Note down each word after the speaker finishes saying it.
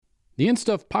The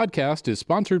InStuff podcast is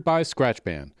sponsored by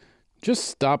ScratchBand. Just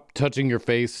stop touching your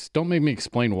face. Don't make me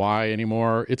explain why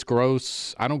anymore. It's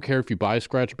gross. I don't care if you buy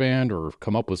ScratchBand or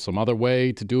come up with some other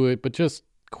way to do it, but just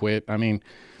quit. I mean,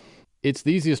 it's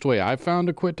the easiest way I've found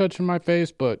to quit touching my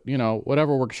face, but,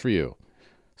 whatever works for you.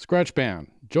 ScratchBand.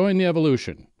 Join the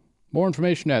evolution. More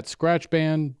information at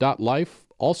scratchband.life.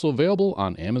 Also available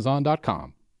on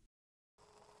Amazon.com.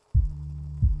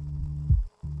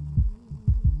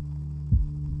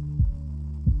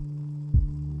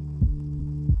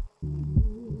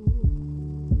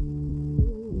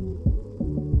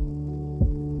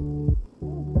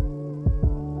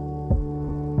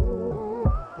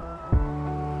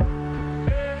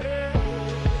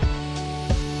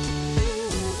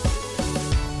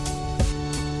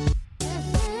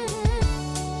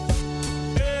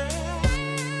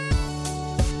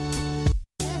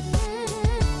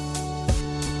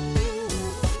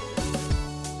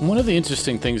 One of the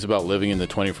interesting things about living in the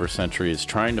 21st century is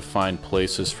trying to find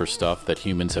places for stuff that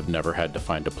humans have never had to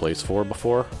find a place for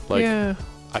before. I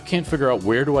can't figure out,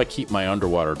 where do I keep my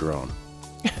underwater drone?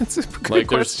 That's a good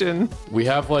question. We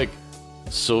have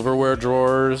silverware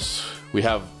drawers, we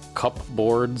have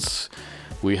cupboards,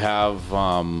 we have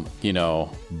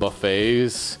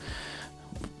buffets,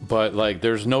 but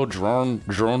there's no drone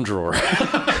drawer.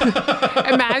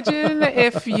 Imagine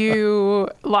if you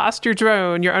lost your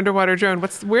drone, your underwater drone.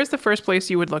 Where's the first place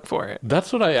you would look for it?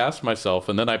 That's what I asked myself,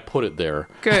 and then I put it there.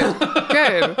 Good.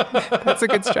 That's a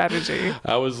good strategy.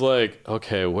 I was like,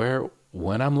 okay,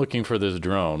 when I'm looking for this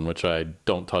drone, which I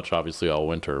don't touch obviously all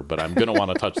winter, but I'm gonna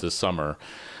want to touch this summer.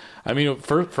 I mean,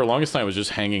 for the longest time, it was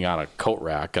just hanging on a coat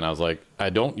rack, and I was like, I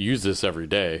don't use this every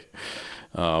day.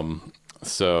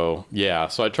 So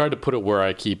I tried to put it where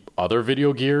I keep other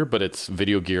video gear, but it's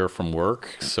video gear from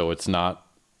work. So it's not,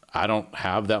 I don't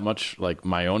have that much,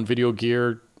 my own video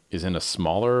gear is in a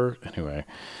smaller, anyway.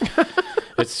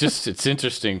 It's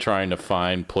interesting trying to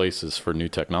find places for new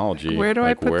technology. Where do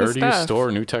I put where the do stuff? you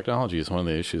store new technology is one of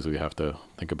the issues we have to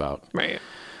think about. Right.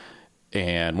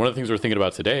 And one of the things we're thinking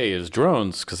about today is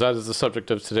drones, because that is the subject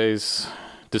of today's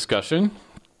discussion.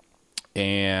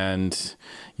 And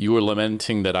you were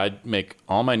lamenting that I'd make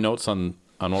all my notes on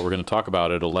what we're going to talk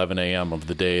about at 11 a.m. of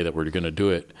the day that we're going to do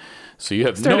it. So you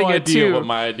have no idea what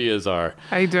my ideas are.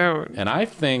 I don't. And I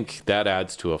think that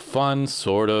adds to a fun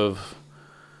sort of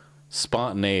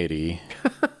spontaneity.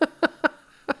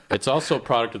 It's also a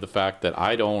product of the fact that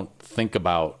I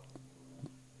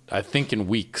think in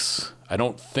weeks.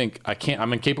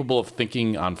 I'm incapable of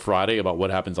thinking on Friday about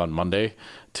what happens on Monday.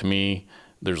 To me,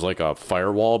 there's a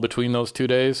firewall between those 2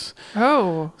 days.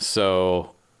 Oh.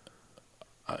 So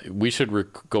we should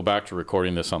go back to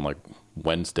recording this on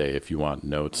Wednesday if you want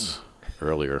notes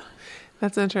earlier.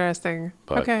 That's interesting.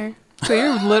 But, okay. So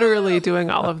you're literally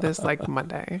doing all of this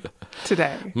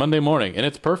today. Monday morning. And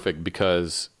it's perfect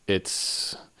because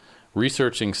it's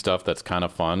researching stuff that's kind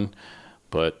of fun,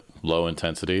 but low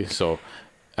intensity. So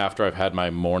after I've had my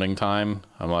morning time,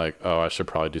 I'm like, oh, I should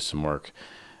probably do some work.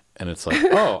 And it's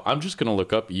I'm just going to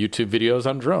look up YouTube videos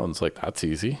on drones. That's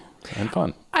easy and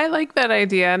fun. I like that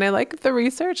idea. And I like the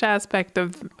research aspect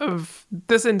of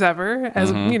this endeavor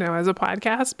as, as a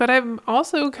podcast. But I'm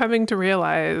also coming to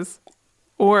realize,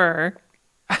 or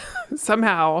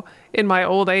somehow in my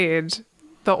old age,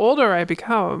 the older I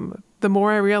become, the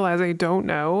more I realize I don't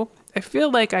know. I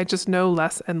feel like I just know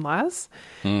less and less.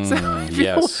 So I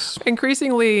feel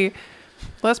increasingly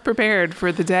less prepared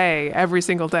for the day every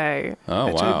single day. Oh,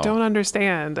 which wow. I don't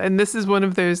understand. And this is one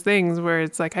of those things where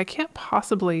it's I can't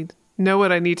possibly know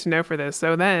what I need to know for this.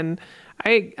 So then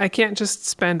I can't just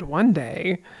spend one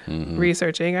day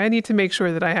researching. I need to make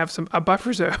sure that I have a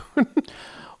buffer zone.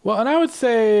 Well, and I would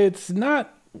say it's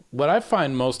not, what I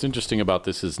find most interesting about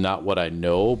this is not what I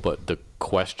know, but the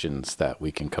questions that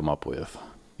we can come up with.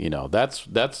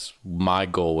 That's my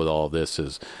goal with all of this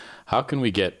is how can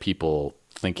we get people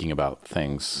thinking about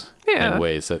things in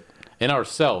ways that, in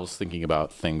ourselves, thinking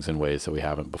about things in ways that we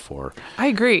haven't before. I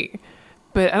agree,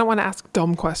 but I don't want to ask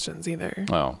dumb questions either.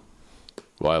 Well,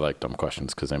 I like dumb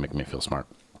questions because they make me feel smart.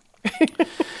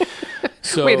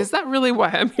 So, wait, is that really why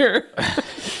I'm here?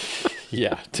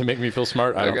 Yeah, to make me feel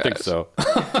smart? I don't think so.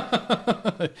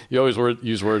 You always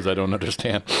use words I don't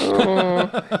understand.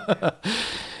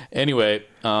 Anyway,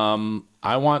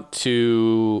 I want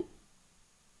to,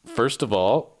 first of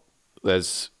all,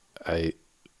 as I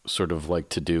sort of like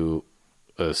to do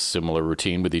a similar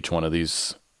routine with each one of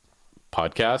these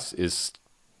podcasts, is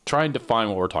trying to find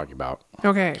what we're talking about.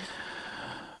 Okay.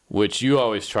 Which you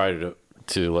always try to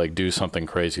do something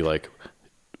crazy like,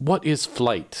 what is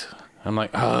flight? I'm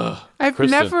like, oh, I've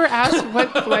Kristen, never asked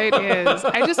what flight is.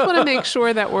 I just want to make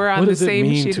sure that we're on the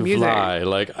same sheet of music. Fly?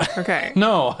 Like, Okay.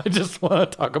 No, I just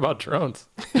want to talk about drones.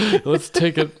 Let's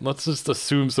just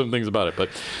assume some things about it. But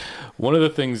one of the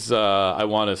things I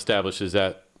want to establish is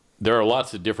that there are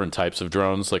lots of different types of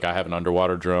drones. Like I have an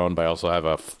underwater drone, but I also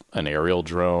have an aerial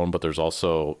drone, but there's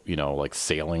also, like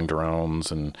sailing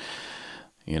drones and,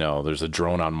 there's a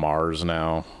drone on Mars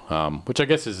now, which I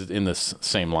guess is in this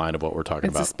same line of what we're talking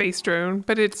about. It's a space drone,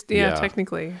 but it's,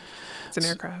 technically it's an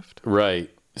aircraft. Right.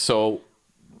 So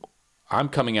I'm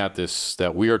coming at this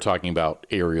that we are talking about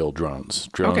aerial drones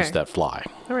that fly.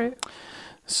 All right.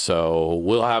 So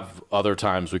we'll have other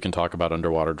times we can talk about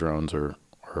underwater drones or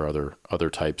other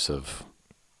types of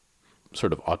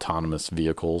sort of autonomous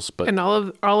vehicles. But and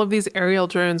all of these aerial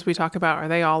drones we talk about, are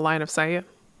they all line of sight?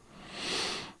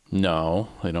 No,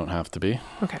 they don't have to be.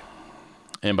 Okay.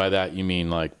 And by that you mean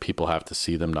like people have to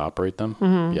see them to operate them?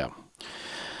 Mm-hmm. Yeah.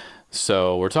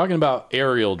 So we're talking about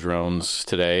aerial drones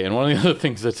today. And one of the other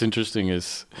things that's interesting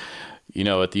is,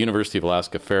 at the University of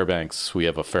Alaska Fairbanks, we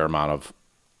have a fair amount of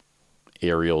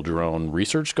aerial drone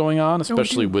research going on,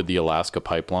 especially with the Alaska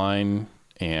pipeline.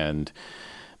 And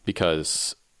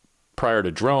because prior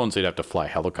to drones, they'd have to fly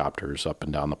helicopters up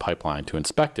and down the pipeline to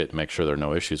inspect it and make sure there are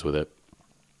no issues with it.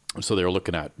 So they were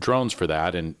looking at drones for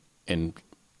that, and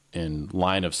in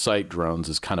line of sight drones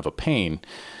is kind of a pain.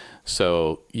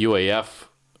 So UAF,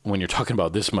 when you're talking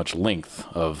about this much length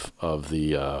of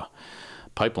the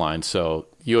pipeline, so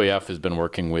UAF has been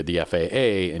working with the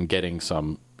FAA and getting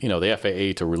some, the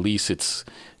FAA to release its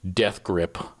death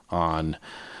grip on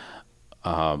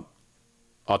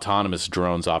autonomous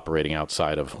drones operating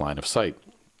outside of line of sight.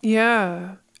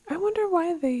 Yeah. I wonder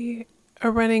why they are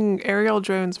running aerial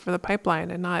drones for the pipeline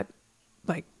and not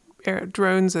like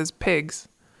drones as pigs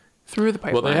through the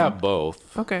pipeline. Well, they have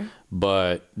both. Okay.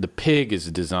 But the pig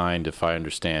is designed, if I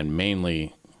understand,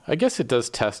 mainly, I guess it does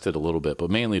test it a little bit,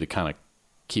 but mainly to kind of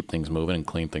keep things moving and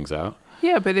clean things out.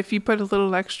 Yeah, but if you put a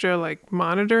little extra like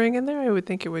monitoring in there, I would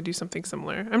think it would do something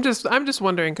similar. I'm just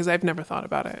wondering because I've never thought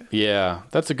about it. Yeah,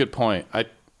 that's a good point.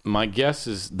 My guess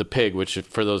is the pig, which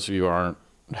for those of you who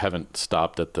haven't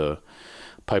stopped at the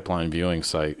pipeline viewing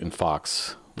site in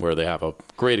Fox, where they have a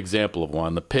great example of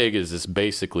one. The pig is this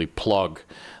basically plug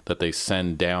that they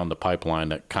send down the pipeline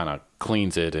that kind of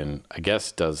cleans it and I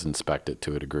guess does inspect it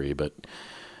to a degree, but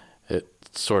it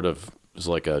sort of is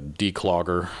like a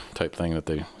declogger type thing that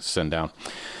they send down.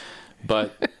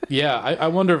 But yeah, I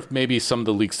wonder if maybe some of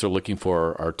the leaks they're looking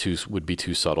for would be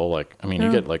too subtle. Like, I mean,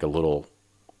 you get like a little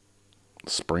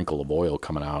sprinkle of oil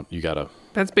coming out.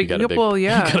 That's big. You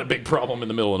got a big problem in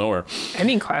the middle of nowhere.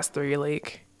 Any class 3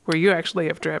 leak where you actually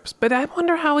have drips. But I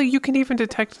wonder how you can even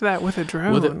detect that with a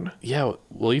drone.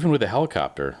 Well, even with a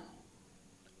helicopter.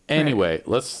 Anyway,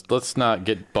 let's not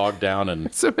get bogged down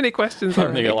in so many questions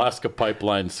on the Alaska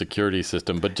pipeline security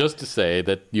system. But just to say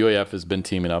that UAF has been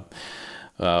teaming up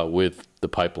with the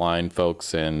pipeline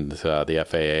folks and the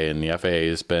FAA, and the FAA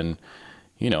has been,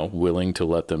 willing to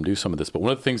let them do some of this. But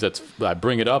one of the things I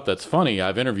bring it up that's funny,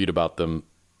 I've interviewed about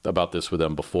this with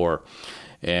them before,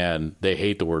 and they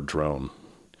hate the word drone.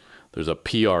 There's a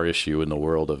PR issue in the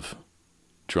world of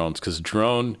drones because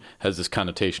drone has this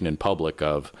connotation in public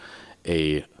of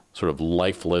a sort of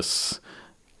lifeless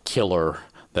killer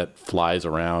that flies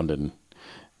around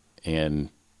and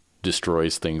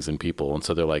destroys things and people. And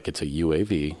so they're like, it's a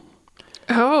UAV.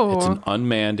 Oh. It's an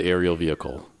unmanned aerial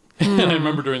vehicle. And I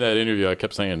remember during that interview, I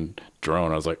kept saying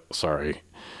drone. I was like, sorry,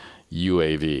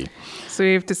 UAV. So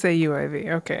you have to say UAV.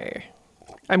 Okay.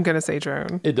 I'm going to say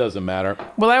drone. It doesn't matter.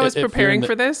 While I was preparing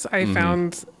for this, I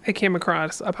came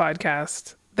across a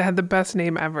podcast that had the best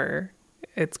name ever.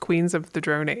 It's Queens of the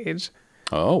Drone Age.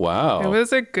 Oh, wow. It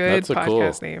was a good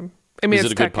podcast name. I mean, is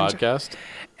it a good podcast?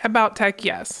 About tech,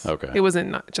 yes. Okay. It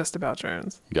wasn't not just about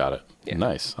drones. Got it. Yeah.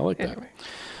 Nice. I like that. Anyway.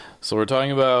 So we're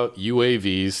talking about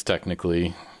UAVs,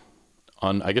 technically.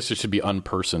 I guess it should be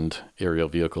unpersoned aerial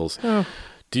vehicles. Oh.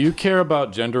 Do you care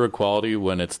about gender equality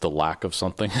when it's the lack of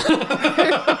something?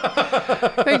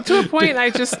 Like, to a point, I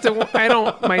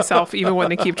don't myself even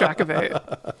want to keep track of it.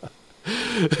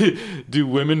 Do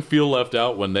women feel left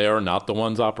out when they are not the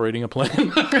ones operating a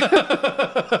plane?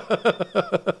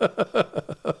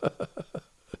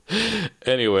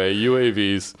 Anyway,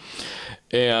 UAVs.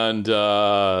 And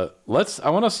I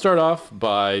want to start off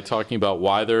by talking about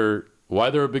why they're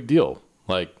a big deal.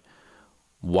 Like,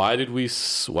 why did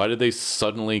they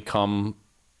suddenly come?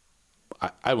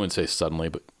 I wouldn't say suddenly,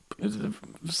 but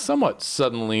somewhat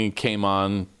suddenly came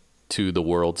on to the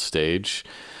world stage.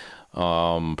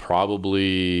 Probably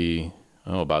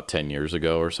about 10 years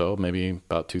ago or so, maybe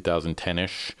about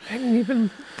 2010-ish. I didn't even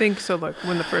think so. Look,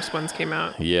 when the first ones came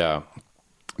out. Yeah.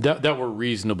 That were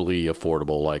reasonably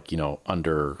affordable, like,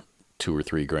 under $2,000 or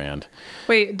 $3,000.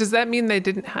 Wait, does that mean they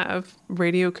didn't have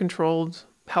radio controlled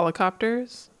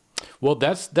helicopters? Well,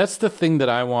 that's the thing that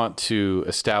I want to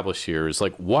establish here is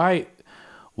like, why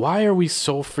are we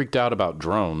so freaked out about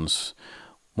drones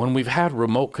when we've had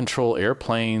remote control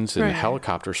airplanes and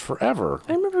helicopters forever?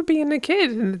 I remember being a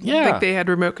kid and Yeah. like they had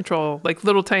remote control, like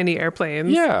little tiny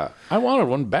airplanes. Yeah, I wanted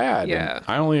one bad. Yeah. And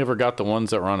I only ever got the ones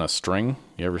that were on a string.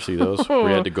 You ever see those? Where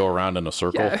you had to go around in a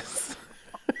circle. Yes.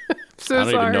 So I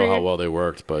don't sorry. even know how well they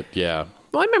worked, but yeah.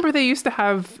 Well, I remember they used to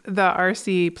have the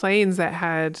RC planes that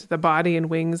had the body and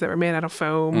wings that were made out of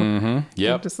foam. Mm-hmm.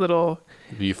 Yep. Just little.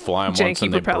 You fly them Janky once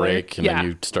and they propeller. break, and Yeah. then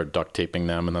you start duct taping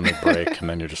them, and then they break, and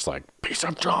then you're just like, piece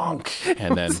of junk.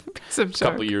 And then Piece of a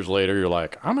couple junk. years later, you're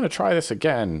like, I'm going to try this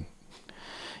again.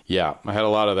 Yeah, I had a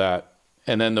lot of that.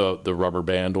 And then the rubber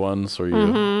band ones where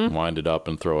you wind it up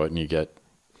and throw it, and you get,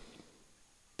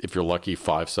 if you're lucky,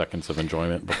 5 seconds of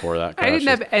enjoyment before that I crashes.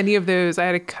 didn't have any of those. I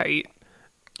had a kite.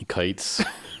 Kites.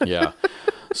 Yeah.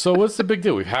 So what's the big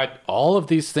deal? We've had all of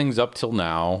these things up till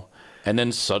now, and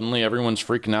then suddenly everyone's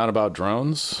freaking out about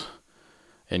drones.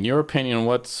 In your opinion,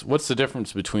 what's the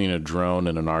difference between a drone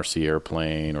and an RC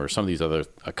airplane, or some of these other,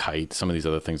 a kite, some of these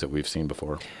other things that we've seen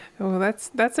before? Oh,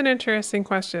 that's an interesting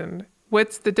question.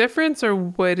 What's the difference, or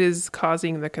what is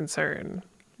causing the concern?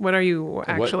 What are you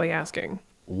actually asking?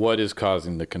 What is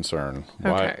causing the concern?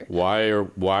 Okay.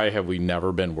 Why have we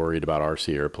never been worried about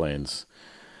RC airplanes,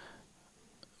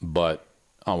 but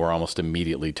we're almost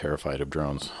immediately terrified of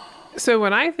drones? So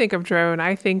when I think of drone,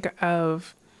 I think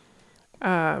of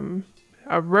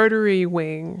a rotary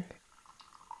wing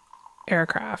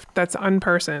aircraft that's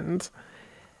unpersoned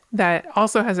that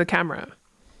also has a camera.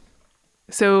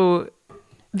 So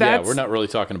that's, Yeah, we're not really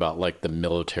talking about like the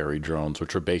military drones,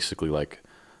 which are basically like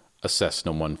a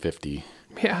Cessna 150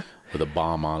 yeah. with a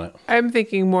bomb on it. I'm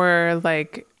thinking more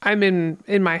like I'm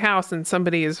in my house and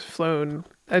somebody has flown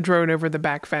a drone over the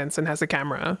back fence and has a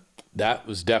camera. That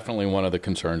was definitely one of the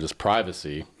concerns, is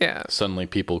privacy. Yeah. Suddenly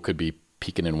people could be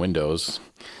peeking in windows.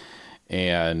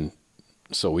 And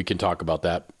so we can talk about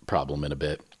that problem in a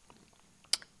bit.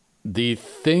 The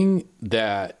thing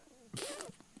that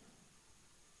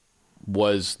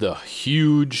was the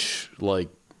huge, like,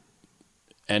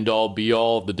 end all be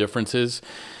all of the differences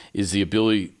is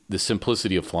the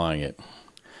simplicity of flying it.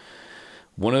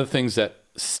 One of the things that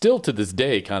still to this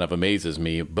day kind of amazes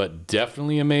me, but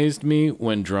definitely amazed me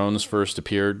when drones first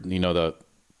appeared,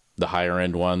 the higher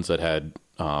end ones that had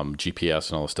GPS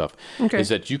and all this stuff, is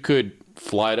that you could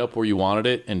fly it up where you wanted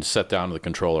it and set down to the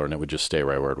controller and it would just stay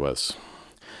right where it was.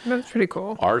 That's pretty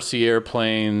cool. RC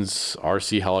airplanes,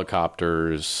 RC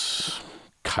helicopters,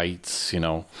 kites,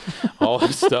 all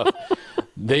this stuff.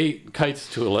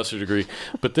 Kites to a lesser degree,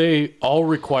 but they all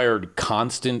required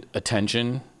constant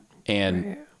attention,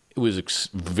 and it was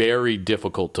very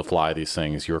difficult to fly these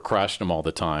things. You were crashing them all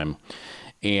the time,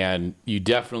 and you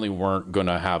definitely weren't going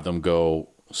to have them go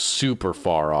super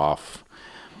far off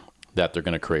that they're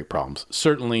going to create problems.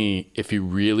 Certainly, if you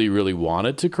really, really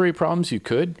wanted to create problems, you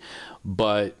could,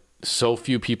 but so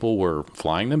few people were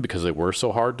flying them because they were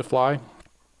so hard to fly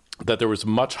that there was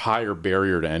much higher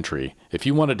barrier to entry. If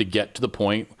you wanted to get to the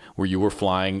point where you were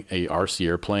flying a RC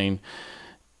airplane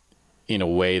in a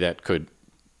way that could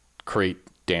create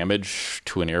damage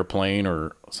to an airplane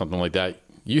or something like that,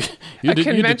 you had to take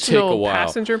a conventional while.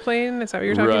 passenger plane? Is that what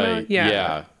you're talking about?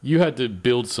 Yeah. You had to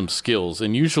build some skills,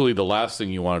 and usually the last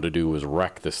thing you wanted to do was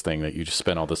wreck this thing that you just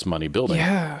spent all this money building.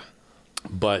 Yeah.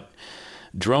 But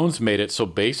drones made it so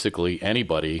basically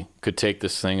anybody could take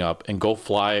this thing up and go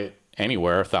fly it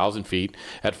anywhere, 1,000 feet.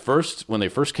 At first, when they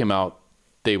first came out,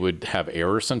 they would have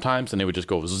errors sometimes, and they would just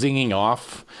go zinging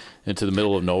off into the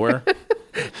middle of nowhere.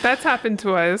 That's happened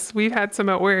to us. We've had some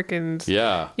at work, and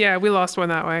Yeah, we lost one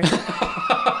that way.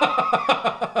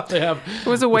 they have. It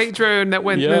was a white drone that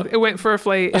went. Yeah. It went for a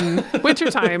flight in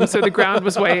wintertime, so the ground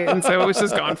was white, and so it was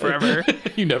just gone forever.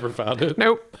 You never found it?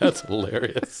 Nope. That's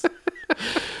hilarious.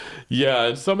 Yeah,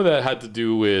 and some of that had to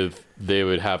do with they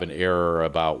would have an error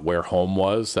about where home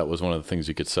was. That was one of the things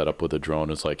you could set up with a drone.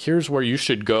 It's like, here's where you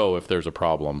should go if there's a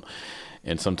problem.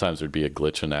 And sometimes there'd be a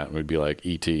glitch in that, and we'd be like,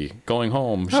 E.T., going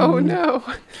home. Oh, no.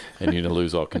 And you'd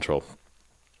lose all control.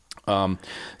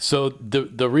 So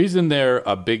the reason they're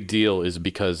a big deal is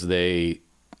because they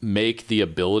make the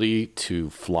ability to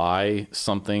fly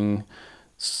something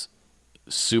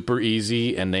super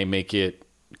easy, and they make it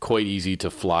quite easy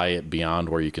to fly it beyond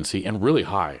where you can see, and really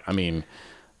high. I mean,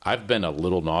 I've been a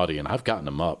little naughty, and I've gotten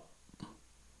them up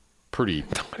pretty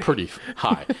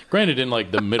high. Granted, in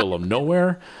like the middle of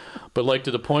nowhere, but like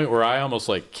to the point where I almost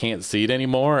like can't see it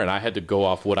anymore, and I had to go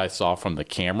off what I saw from the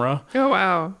camera. Oh,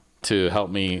 wow. To help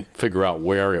me figure out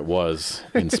where it was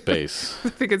in space. I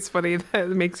think it's funny that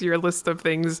it makes your list of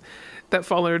things that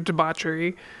fall under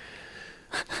debauchery.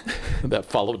 That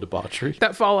follow debauchery?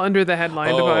 That fall under the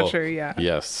headline debauchery, yeah.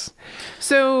 Yes.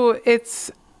 So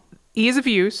it's ease of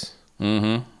use,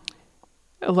 Mm-hmm.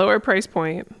 a lower price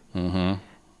point, Mm-hmm.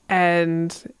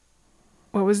 and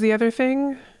what was the other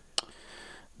thing?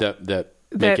 That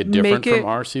make it different from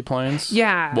RC planes?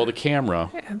 Yeah. Well, the camera.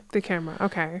 Yeah, the camera,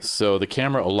 okay. So the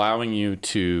camera allowing you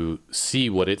to see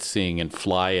what it's seeing and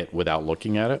fly it without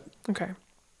looking at it. Okay.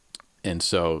 And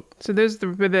so those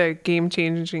were the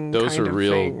game-changing those kind are of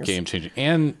real things. game-changing.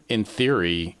 And in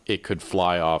theory, it could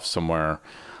fly off somewhere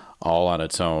all on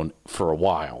its own for a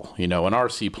while. You know, an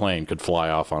RC plane could fly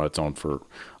off on its own for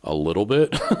a little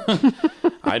bit.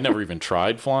 I never even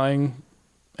tried flying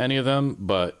any of them,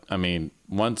 but I mean,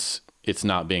 once it's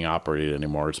not being operated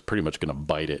anymore, it's pretty much going to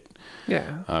bite it.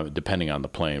 Yeah. Depending on the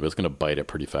plane, but it's going to bite it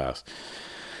pretty fast.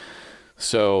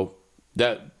 So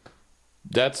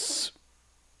that's,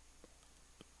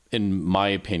 in my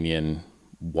opinion,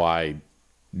 why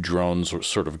drones are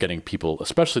sort of getting people,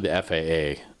 especially the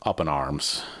FAA, up in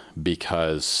arms,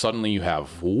 because suddenly you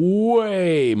have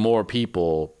way more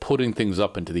people putting things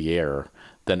up into the air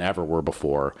than ever were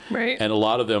before. Right. And a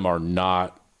lot of them are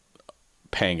not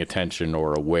paying attention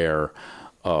or aware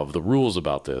of the rules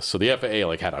about this. So the FAA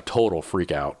like had a total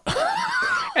freak out.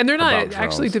 And they're not about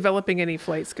actually drones. developing any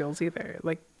flight skills either.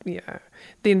 Like, yeah,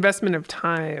 the investment of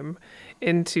time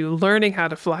into learning how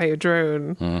to fly a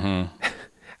drone. Mm-hmm.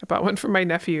 I bought one for my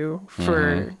nephew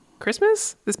for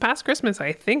Christmas. This past Christmas,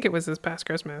 I think it was this past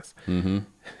Christmas. Mm-hmm.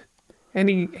 And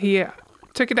he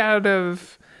took it out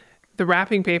of the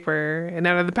wrapping paper and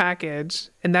out of the package.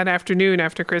 And that afternoon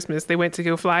after Christmas, they went to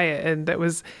go fly it. And that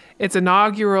was its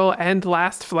inaugural and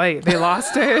last flight. They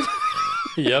lost it.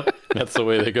 Yep, that's the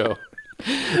way they go.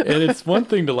 And it's one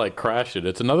thing to like crash it.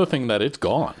 It's another thing that it's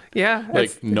gone. Yeah.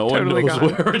 Like no totally one knows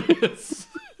gone. where it is.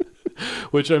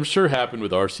 Which I'm sure happened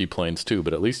with RC planes too,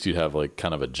 but at least you'd have like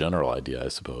kind of a general idea, I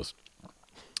suppose.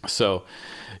 So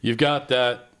you've got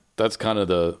that. That's kind of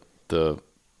the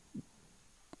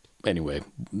anyway,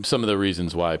 some of the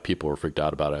reasons why people were freaked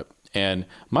out about it. And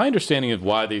my understanding of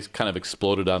why these kind of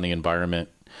exploded on the environment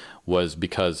was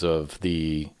because of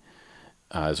the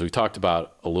as we talked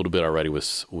about a little bit already with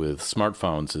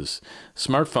smartphones, is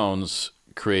smartphones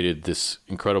created this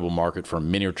incredible market for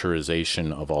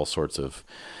miniaturization of all sorts of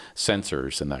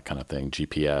sensors and that kind of thing,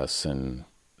 GPS and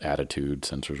attitude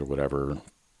sensors or whatever,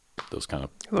 those kind of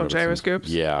Little gyroscopes?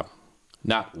 Yeah.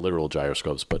 Not literal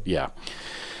gyroscopes, but yeah.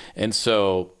 And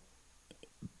so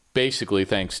basically,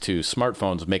 thanks to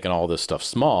smartphones making all this stuff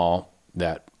small,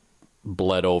 that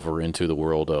bled over into the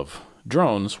world of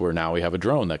drones, where now we have a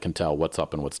drone that can tell what's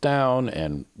up and what's down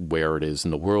and where it is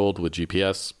in the world with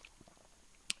GPS.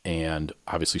 And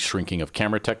obviously shrinking of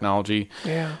camera technology.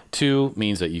 Yeah. Two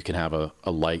means that you can have a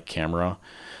light camera.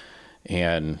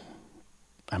 And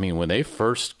I mean, when they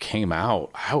first came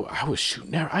out, I was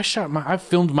shooting. I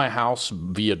filmed my house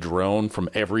via drone from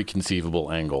every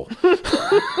conceivable angle.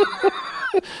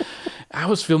 I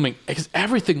was filming because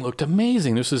everything looked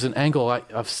amazing. This was an angle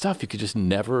of stuff you could just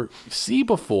never see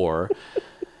before.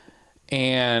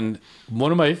 And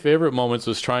one of my favorite moments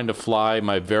was trying to fly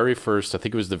my very first, I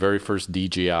think it was the very first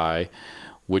DJI,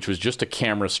 which was just a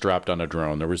camera strapped on a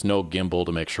drone. There was no gimbal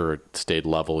to make sure it stayed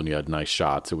level and you had nice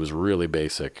shots. It was really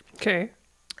basic. Okay.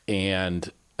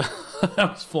 And I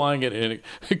was flying it and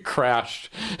it crashed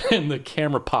and the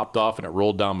camera popped off and it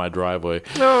rolled down my driveway.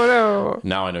 Oh, no.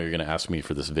 Now I know you're going to ask me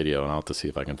for this video and I'll have to see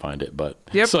if I can find it. But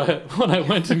Yep. So when I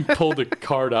went and pulled the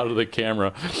card out of the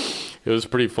camera, it was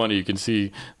pretty funny. You can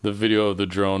see the video of the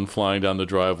drone flying down the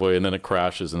driveway and then it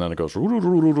crashes and then it goes and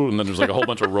then there's like a whole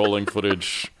bunch of rolling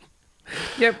footage.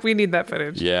 Yep, we need that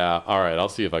footage. Yeah. All right. I'll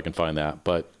see if I can find that.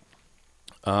 But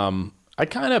I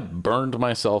kind of burned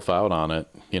myself out on it,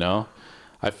 you know?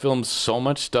 I filmed so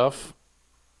much stuff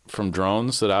from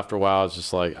drones that after a while I was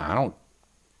just like, I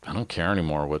don't care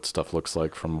anymore what stuff looks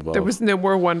like from above. There was no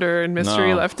more wonder and mystery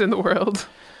No. left in the world.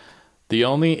 The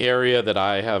only area that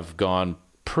I have gone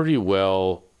pretty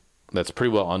well, that's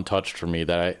pretty well untouched for me,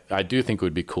 that I do think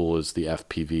would be cool is the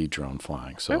FPV drone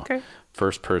flying. So Okay.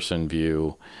 first person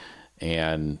view,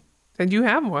 and And you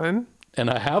have one.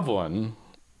 I have one,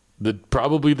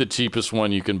 probably the cheapest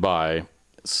one you can buy,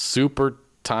 super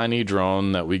tiny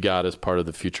drone that we got as part of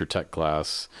the Future Tech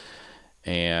class.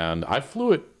 And I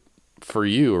flew it for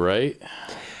you, right?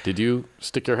 Did you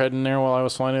stick your head in there while I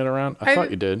was flying it around? I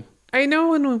thought you did. I know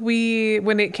when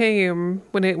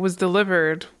it was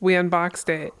delivered, we unboxed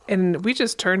it and we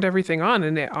just turned everything on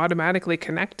and it automatically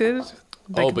connected.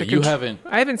 But you haven't.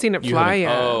 I haven't seen it fly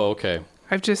yet. Oh, okay.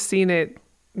 I've just seen it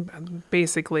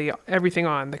basically everything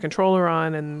on, the controller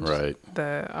on and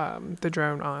the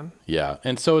drone on. Yeah.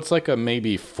 And so it's like a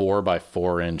maybe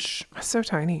 4x4 inch so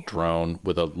tiny drone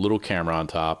with a little camera on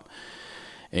top.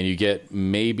 And you get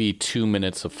maybe 2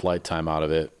 minutes of flight time out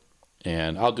of it.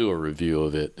 And I'll do a review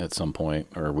of it at some point,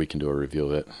 or we can do a review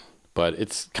of it. But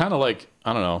it's kind of like,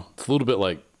 I don't know, it's a little bit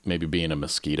like maybe being a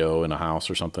mosquito in a house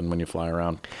or something when you fly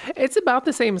around. It's about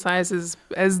the same size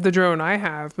as the drone I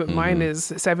have, but mine is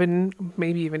 7,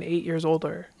 maybe even 8 years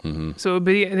older. So it would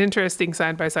be an interesting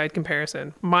side-by-side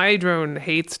comparison. My drone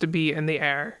hates to be in the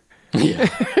air. Yeah.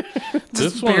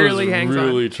 This one was really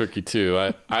on. tricky too.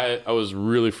 I was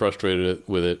really frustrated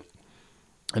with it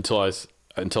until I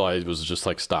was just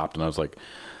like stopped and I was like,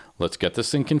 let's get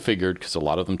this thing configured, because a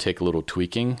lot of them take a little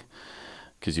tweaking,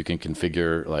 because you can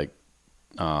configure like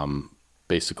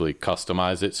basically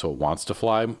customize it so it wants to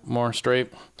fly more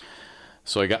straight.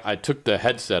 So I took the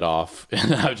headset off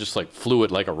and I just like flew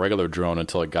it like a regular drone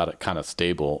until I got it kind of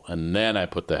stable, and then I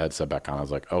put the headset back on. I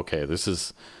was like, okay, this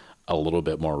is a little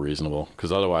bit more reasonable,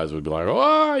 because otherwise it would be like,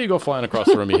 oh, you go flying across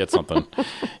the room, you hit something,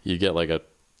 you get like a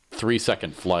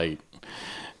 3-second flight.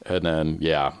 And then,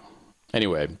 yeah.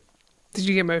 Anyway. Did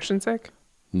you get motion sick?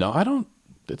 No, I don't.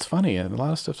 It's funny. A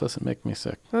lot of stuff doesn't make me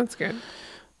sick. That's good.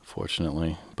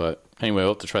 Fortunately. But anyway,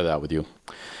 we'll have to try that out with you.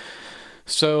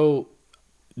 So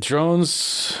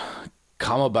drones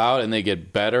come about and they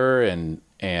get better, and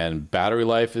battery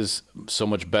life is so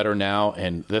much better now.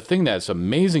 And the thing that's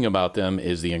amazing about them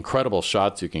is the incredible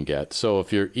shots you can get. So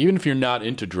even if you're not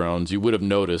into drones, you would have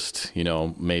noticed,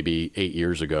 maybe 8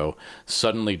 years ago,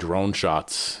 suddenly drone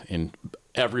shots in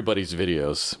everybody's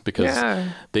videos,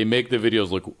 because they make the videos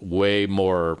look way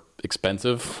more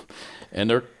expensive, and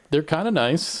they're kind of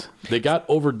nice. They got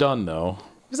overdone though.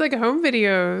 It was like home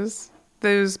videos.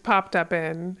 Those popped up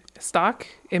in stock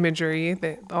imagery,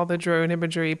 all the drone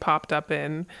imagery popped up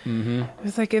in. It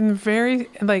was like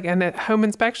and at home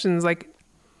inspections, like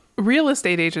real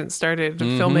estate agents started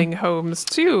filming homes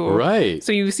too. Right.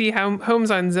 So you see homes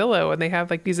on Zillow and they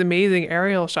have like these amazing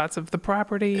aerial shots of the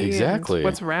property. Exactly. And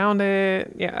what's around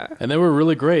it. Yeah. And they were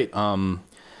really great.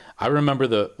 I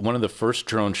remember one of the first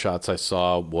drone shots I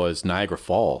saw was Niagara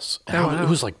Falls. And it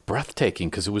was like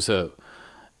breathtaking, because it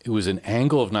was an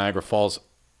angle of Niagara Falls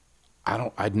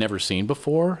I'd never seen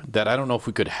before, that I don't know if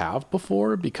we could have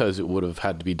before, because it would have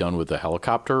had to be done with a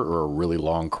helicopter or a really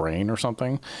long crane or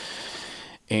something.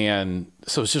 And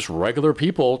so it's just regular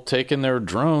people taking their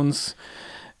drones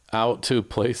out to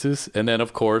places. And then,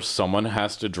 of course, someone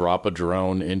has to drop a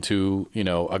drone into,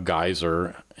 a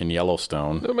geyser in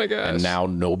Yellowstone. Oh, my gosh. And now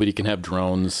nobody can have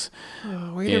drones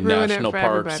in national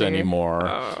parks anymore.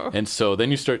 Oh. And so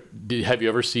then have you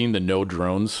ever seen the no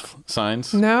drones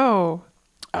signs? No.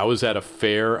 I was at a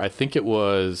fair, I think it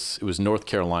was North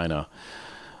Carolina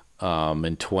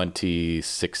in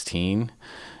 2016.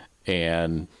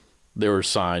 And there were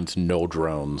signs, no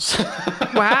drones.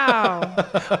 Wow.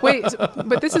 Wait,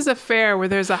 but this is a fair where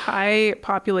there's a high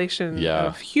population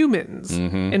of humans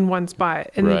in one spot.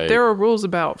 And there are rules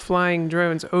about flying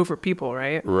drones over people,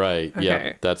 right? Right. Okay.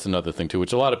 Yeah. That's another thing too,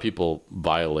 which a lot of people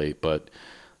violate. But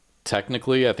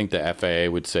technically, I think the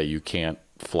FAA would say you can't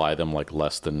fly them like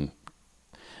less than...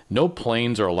 No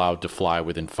planes are allowed to fly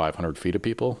within 500 feet of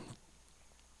people.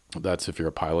 That's if you're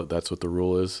a pilot, that's what the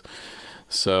rule is.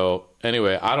 So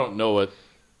anyway, I don't know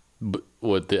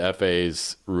what the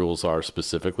FAA's rules are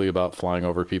specifically about flying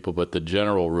over people, but the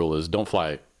general rule is don't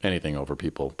fly anything over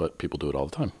people, but people do it all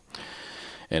the time.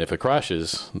 And if it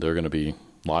crashes, they're going to be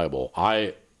liable.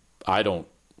 I don't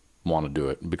want to do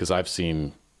it, because I've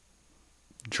seen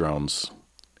drones.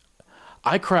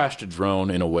 I crashed a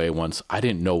drone in a way once I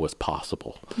didn't know was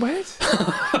possible. What?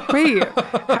 Wait,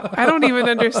 I don't even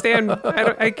understand.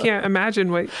 I can't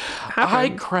imagine what happened. I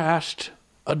crashed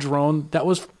a drone that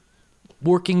was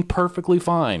working perfectly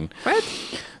fine. What?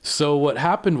 So what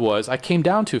happened was I came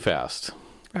down too fast.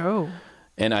 Oh.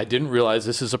 And I didn't realize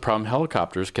this is a problem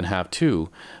helicopters can have too.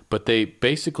 But they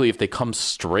basically, if they come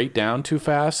straight down too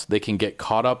fast, they can get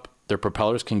caught up. Their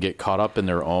propellers can get caught up in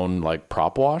their own like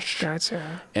prop wash.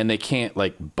 Gotcha. And they can't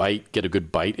like get a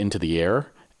good bite into the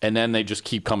air. And then they just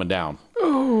keep coming down.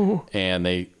 Oh.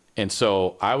 And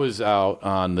so I was out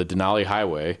on the Denali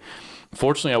Highway.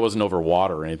 Fortunately, I wasn't over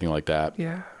water or anything like that.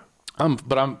 Yeah.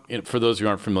 But for those who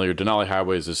aren't familiar, Denali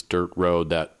Highway is this dirt road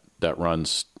that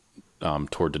runs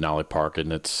toward Denali Park,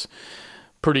 and it's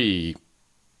pretty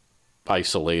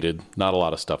isolated, not a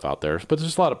lot of stuff out there, but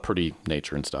there's a lot of pretty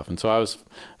nature and stuff. And so I was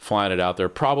flying it out there,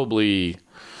 probably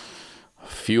a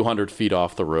few hundred feet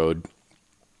off the road,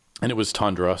 and it was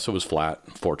tundra, so it was flat,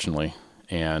 fortunately,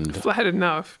 and Flat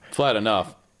enough.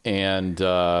 And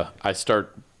I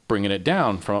start bringing it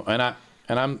down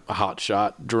and I'm a hot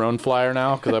shot drone flyer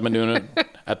now because I've been doing it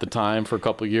at the time for a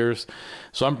couple of years.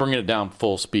 So I'm bringing it down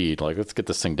full speed. Like, let's get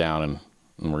this thing down and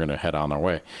we're going to head on our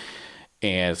way.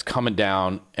 And it's coming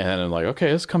down, and then I'm like, okay,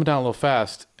 it's coming down a little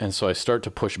fast. And so I start to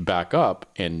push back up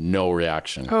and no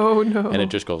reaction. Oh, no. And it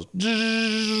just goes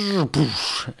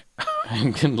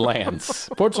and lands.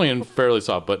 Fortunately, in fairly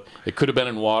soft, but it could have been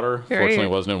in water. Right. Fortunately, it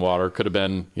wasn't in water. Could have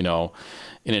been,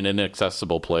 in an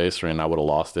inaccessible place, and I would have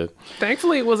lost it.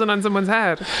 Thankfully, it wasn't on someone's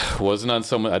head. Wasn't on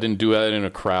someone. I didn't do that in a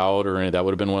crowd or any. That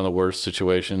would have been one of the worst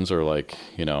situations, or like,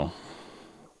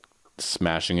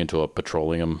 smashing into a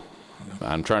petroleum.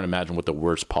 I'm trying to imagine what the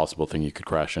worst possible thing you could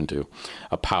crash into.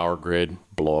 A power grid,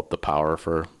 blow up the power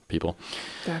for people.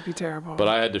 That'd be terrible. But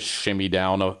I had to shimmy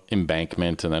down an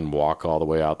embankment and then walk all the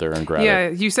way out there and grab it. Yeah,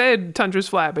 you said tundra's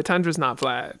flat, but tundra's not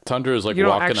flat. Tundra is like You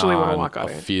don't walking actually wanna on walk on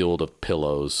a it. field of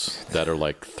pillows that are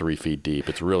like 3 feet deep.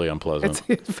 It's really unpleasant.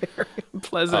 It's very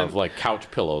unpleasant. Of like couch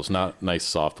pillows, not nice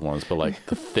soft ones, but like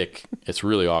the thick. It's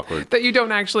really awkward. That you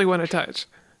don't actually want to touch.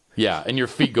 Yeah, and your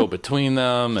feet go between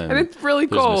them, and it's really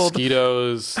there's cold.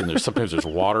 mosquitoes, and sometimes there's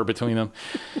water between them.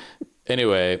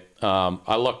 Anyway,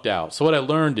 I lucked out. So what I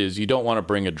learned is you don't want to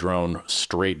bring a drone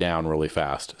straight down really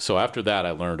fast. So after that,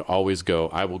 I learned I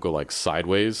will go like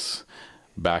sideways,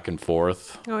 back and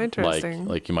forth. Oh, interesting.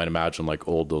 Like you might imagine like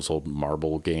those old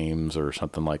marble games or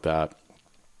something like that.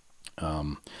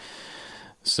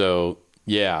 So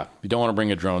yeah, you don't want to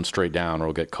bring a drone straight down or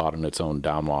it'll get caught in its own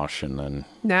downwash, and then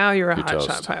Now you're a you're hotshot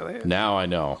toast. pilot. Now I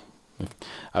know.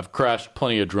 I've crashed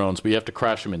plenty of drones, but you have to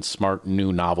crash them in smart,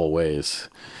 new, novel ways.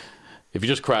 If you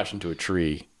just crash into a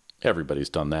tree, everybody's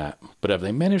done that. But have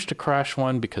they managed to crash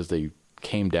one because they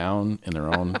came down in their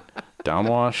own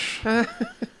downwash?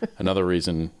 Another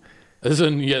reason. This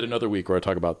is yet another week where I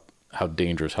talk about how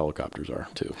dangerous helicopters are,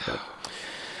 too. But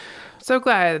So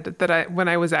glad that when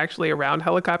I was actually around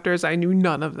helicopters, I knew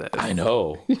none of this. I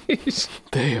know.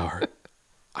 They are.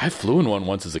 I flew in one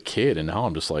once as a kid, and now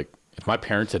I'm just like, if my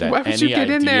parents had Why would you any get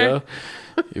in there? idea,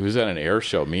 it was at an air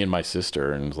show, me and my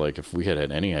sister, and it was like, if we had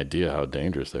any idea how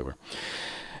dangerous they were.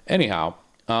 Anyhow,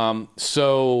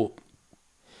 so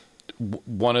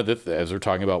one of as we're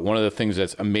talking about, one of the things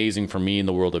that's amazing for me in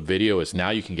the world of video is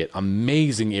now you can get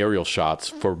amazing aerial shots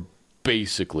for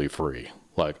basically free,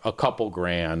 like a couple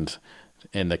grand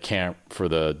in the camp for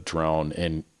the drone,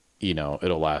 and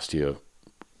it'll last you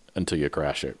until you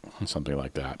crash it, something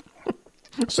like that.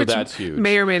 So that's huge.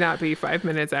 May or may not be 5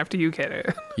 minutes after you get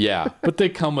it. Yeah, but they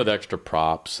come with extra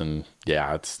props, and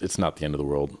yeah, it's not the end of the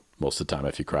world most of the time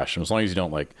if you crash them, as long as you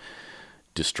don't like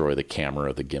destroy the camera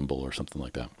or the gimbal or something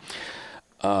like that.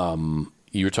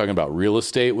 You were talking about real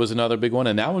estate was another big one,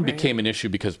 and that one became an issue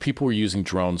because people were using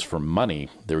drones for money.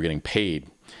 They were getting paid,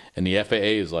 and the FAA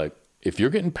is like, if you're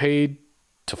getting paid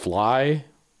to fly,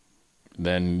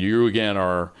 then you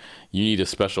need a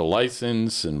special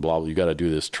license and blah, blah, you got to do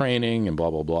this training and blah,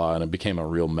 blah, blah. And it became a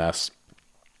real mess.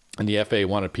 And the FAA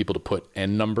wanted people to put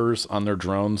N numbers on their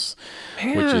drones,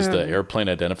 which is the airplane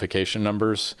identification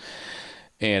numbers.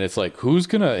 And it's like, who's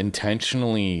going to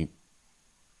intentionally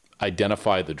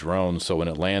identify the drone so when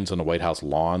it lands on the White House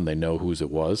lawn, they know whose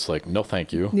it was? Like, no,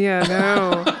 thank you. Yeah,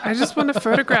 no. I just want to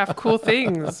photograph cool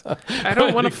things. I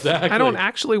don't want to. Exactly. I don't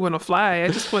actually want to fly. I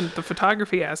just want the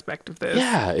photography aspect of this.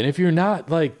 Yeah, and if you're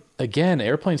not, like, again,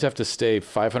 airplanes have to stay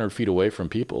 500 feet away from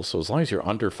people. So as long as you're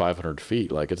under 500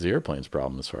 feet, like, it's the airplane's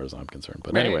problem as far as I'm concerned.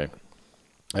 But anyway,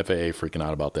 FAA freaking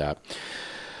out about that.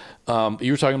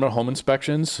 You were talking about home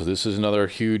inspections. So this is another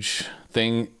huge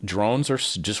thing. Drones are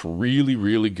just really,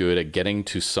 really good at getting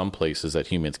to some places that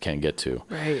humans can't get to.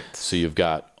 Right. So you've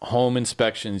got home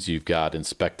inspections, you've got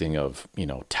inspecting of,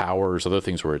 towers, other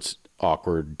things where it's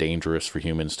awkward, dangerous for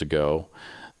humans to go.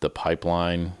 The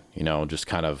pipeline, just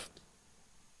kind of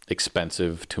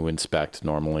expensive to inspect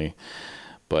normally.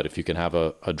 But if you can have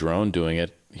a drone doing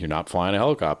it, you're not flying a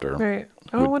helicopter. Right.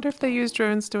 Oh, I wonder if they use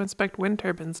drones to inspect wind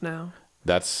turbines now.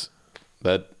 That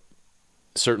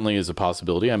certainly is a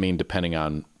possibility. I mean, depending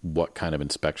on what kind of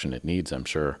inspection it needs, I'm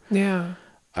sure. Yeah.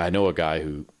 I know a guy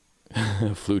who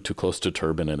flew too close to a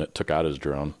turbine and it took out his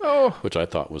drone, which I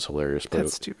thought was hilarious. But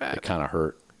That's too bad. It kind of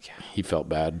hurt. Yeah. He felt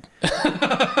bad.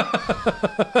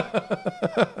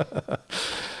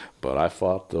 But I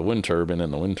fought the wind turbine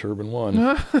and the wind turbine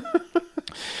won.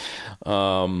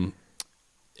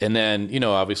 And then, you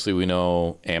know, obviously we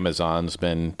know Amazon's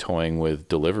been toying with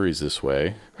deliveries this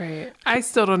way. Right. I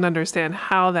still don't understand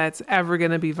how that's ever going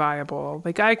to be viable.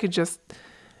 Like I could just,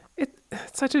 it's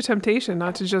such a temptation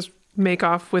not to just make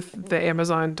off with the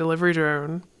Amazon delivery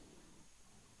drone.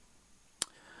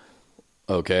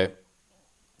 Okay.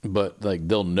 But like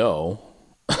they'll know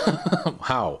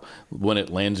how when it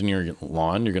lands in your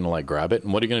lawn, you're going to like grab it.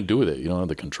 And what are you going to do with it? You don't have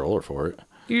the controller for it.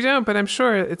 You don't, but I'm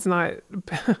sure it's not.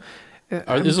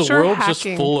 Is the world just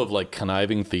full of like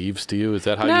conniving thieves to you? Is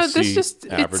that how you see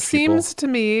average it seems to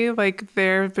me like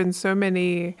there have been so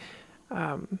many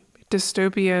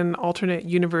dystopian alternate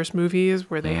universe movies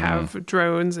where they have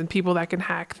drones and people that can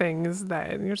hack things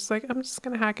that, and you're just like, I'm just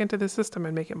going to hack into the system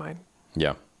and make it mine.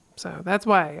 Yeah. So that's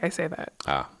why I say that.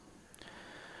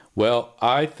 Well,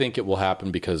 I think it will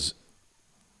happen because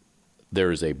there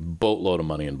is a boatload of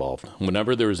money involved.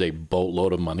 Whenever there is a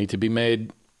boatload of money to be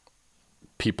made,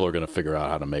 people are going to figure out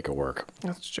how to make it work.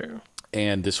 That's true.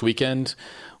 And this weekend,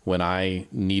 when I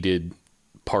needed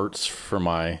parts for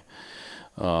my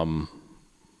hot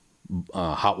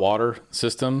water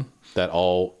system that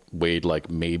all weighed like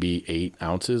maybe 8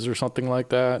 ounces or something like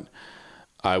that,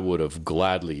 I would have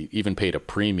gladly even paid a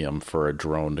premium for a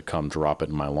drone to come drop it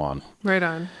in my lawn. Right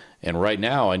on. And right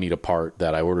now I need a part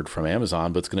that I ordered from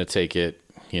Amazon, but it's going to take it,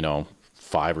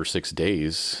 5 or 6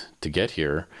 days to get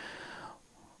here.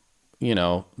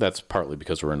 That's partly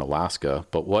because we're in Alaska.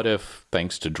 But what if,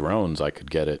 thanks to drones, I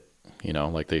could get it,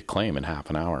 like they claim, in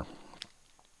half an hour?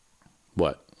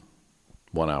 What?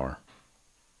 1 hour.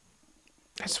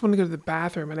 I just want to go to the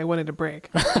bathroom and I wanted a break.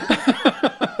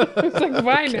 It's like,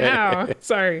 why now?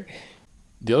 Sorry.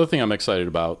 The other thing I'm excited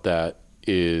about that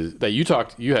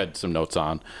you had some notes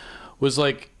on was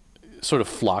like sort of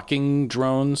flocking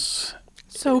drones.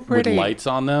 So pretty. With lights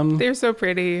on them. They're so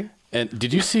pretty. And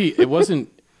did you see, I think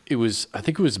it was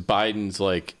Biden's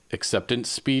like acceptance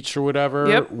speech or whatever,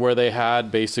 yep, where they had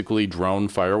basically drone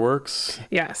fireworks.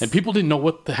 Yes. And people didn't know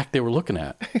what the heck they were looking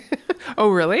at. Oh,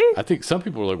 really? I think some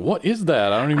people were like, what is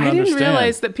that? I don't even understand. I didn't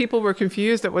realize that people were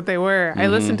confused at what they were. I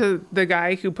listened to the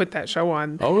guy who put that show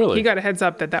on. Oh, really? He got a heads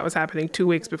up that was happening 2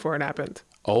 weeks before it happened.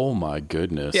 Oh, my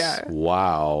goodness. Yeah.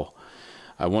 Wow.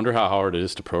 I wonder how hard it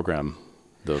is to program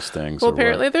those things. Well,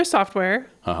 apparently there's software.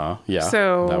 Yeah.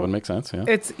 So that would make sense. Yeah.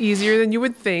 It's easier than you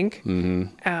would think.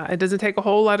 Mm-hmm. It doesn't take a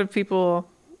whole lot of people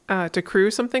to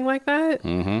crew something like that.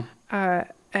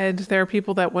 Mm-hmm. And there are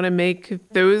people that want to make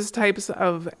those types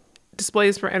of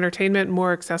displays for entertainment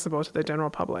more accessible to the general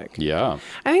public. Yeah.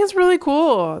 I think it's really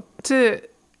cool to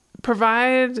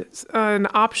provide an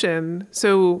option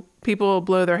so people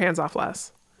blow their hands off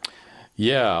less.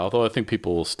 Yeah, although I think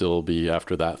people will still be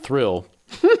after that thrill.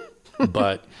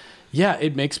 But yeah,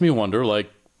 it makes me wonder,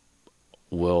 like,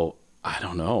 well, I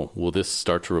don't know. Will this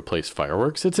start to replace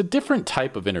fireworks? It's a different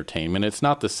type of entertainment. It's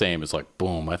not the same as like,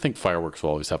 boom. I think fireworks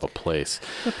will always have a place.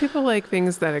 But people like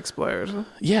things that explode.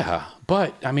 Yeah,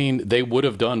 but I mean, they would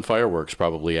have done fireworks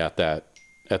probably at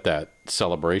that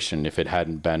celebration if it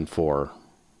hadn't been for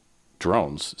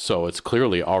drones. So it's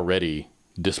clearly already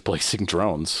displacing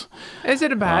drones. Is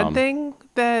it a bad thing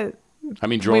that... I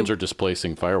mean, drones are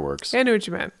displacing fireworks. I know what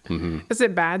you meant. Mm-hmm. Is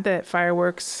it bad that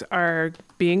fireworks are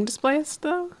being displaced,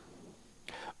 though?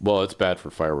 Well, it's bad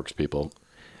for fireworks people.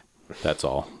 That's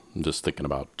all. I'm just thinking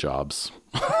about jobs.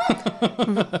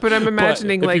 But I'm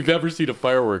imagining, if you've ever seen a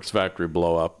fireworks factory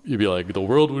blow up, you'd be like, the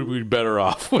world would be better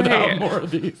off without more of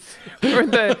these. Or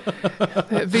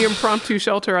the impromptu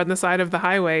shelter on the side of the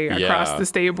highway across the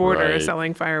state border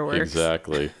selling fireworks.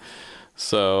 Exactly.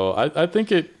 So I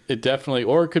think it definitely,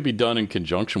 or it could be done in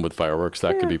conjunction with fireworks.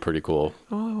 That could be pretty cool.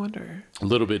 Oh, I wonder. A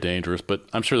little bit dangerous, but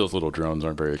I'm sure those little drones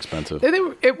aren't very expensive.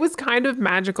 It was kind of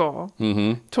magical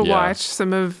to watch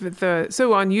some of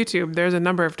so on YouTube, there's a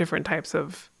number of different types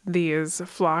of these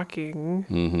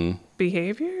flocking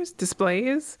behaviors,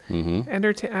 displays, I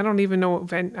don't even know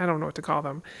I don't know what to call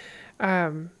them.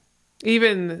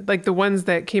 Even like the ones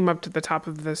that came up to the top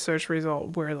of the search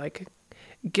result were like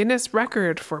Guinness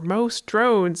record for most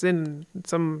drones in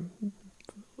some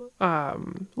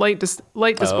light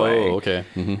display. Oh, okay.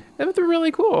 Mm-hmm. That was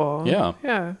really cool. Yeah.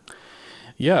 Yeah.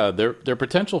 Yeah, their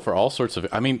potential for all sorts of...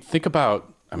 I mean, think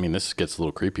about... I mean, this gets a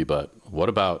little creepy, but what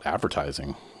about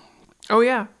advertising? Oh,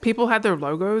 yeah. People had their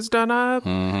logos done up.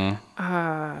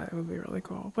 It would be really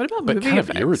cool. What about movie But kind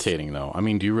effects? of irritating, though. I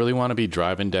mean, do you really want to be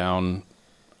driving down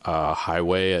a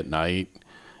highway at night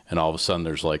and all of a sudden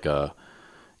there's like a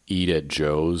Eat at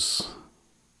Joe's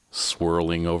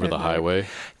swirling over the highway?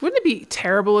 Wouldn't it be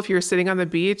terrible if you were sitting on the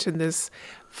beach and this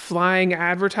flying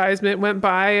advertisement went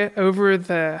by over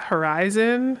the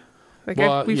horizon?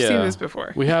 Like we've seen this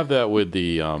before. We have that with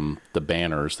the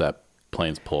banners that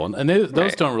planes pull. And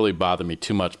those don't really bother me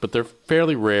too much, but they're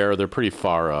fairly rare. They're pretty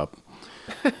far up.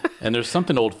 And there's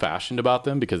something old-fashioned about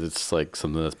them because it's like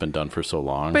something that's been done for so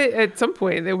long. But at some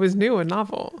point, it was new and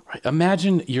novel. Right.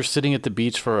 Imagine you're sitting at the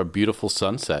beach for a beautiful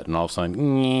sunset, and all of a sudden,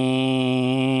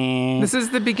 this is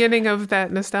the beginning of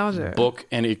that nostalgia. Book,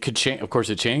 and it could change. Of course,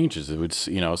 it changes. It would,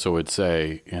 so it would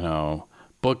say,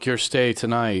 book your stay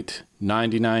tonight,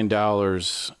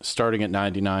 $99, starting at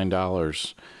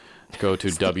 $99. Go to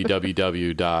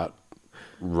www.riot.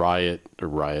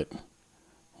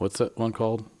 What's that one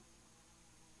called?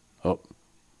 Oh,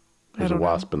 there's a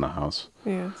wasp in the house.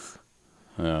 Yes.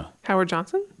 Yeah. Howard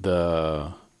Johnson?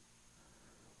 I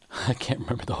can't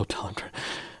remember the hotel.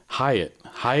 Hyatt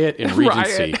and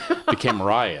Regency became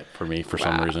Riot for me for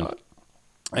some reason.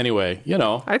 Anyway,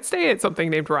 I'd stay at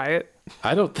something named Riot.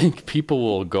 I don't think people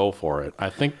will go for it. I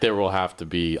think there will have to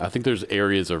be, I think there's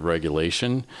areas of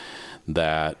regulation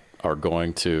that are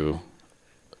going to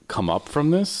come up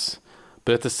from this.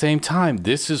 But at the same time,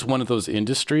 this is one of those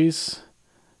industries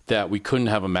that we couldn't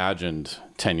have imagined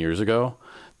 10 years ago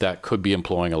that could be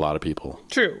employing a lot of people.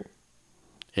 True.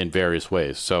 In various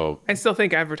ways. So I still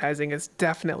think advertising is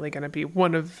definitely going to be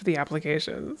one of the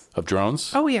applications. Of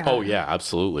drones? Oh, yeah. Oh, yeah,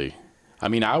 absolutely. I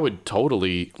mean, I would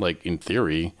totally, in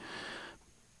theory,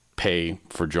 pay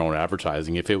for drone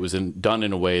advertising if it was done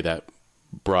in a way that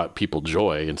brought people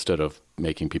joy instead of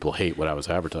making people hate what I was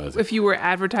advertising. If you were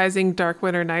advertising Dark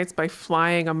Winter Nights by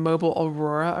flying a mobile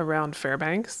Aurora around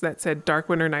Fairbanks that said Dark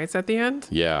Winter Nights at the end,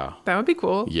 yeah, that would be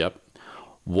cool. Yep.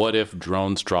 What if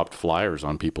drones dropped flyers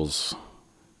on people's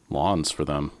lawns for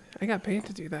them? I got paid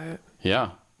to do that. Yeah.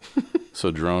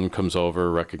 So drone comes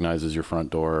over, recognizes your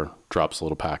front door, drops a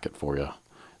little packet for you.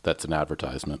 That's an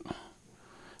advertisement.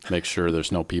 Make sure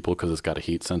there's no people because it's got a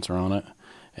heat sensor on it.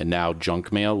 And now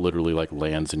junk mail literally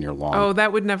lands in your lawn. Oh,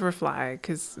 that would never fly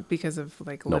because of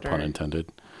litter. No pun intended.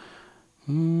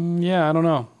 Yeah, I don't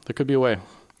know. There could be a way.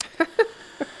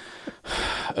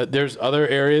 There's other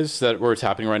areas where it's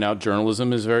happening right now.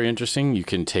 Journalism is very interesting. You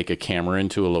can take a camera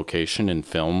into a location and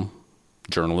film.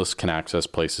 Journalists can access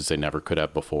places they never could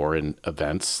have before in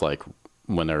events, like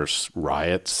when there's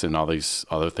riots and all these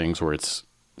other things where it's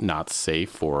not safe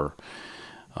for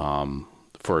a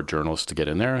journalist to get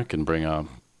in there. It can bring a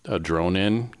drone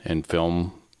in and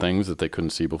film things that they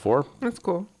couldn't see before. That's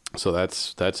cool. So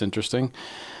that's interesting.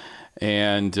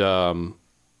 And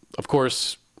of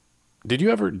course, did you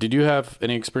have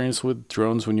any experience with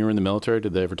drones when you were in the military?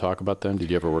 Did they ever talk about them? Did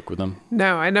you ever work with them?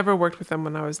 No, I never worked with them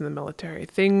when I was in the military.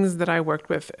 Things that I worked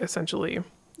with essentially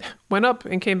went up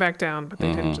and came back down, but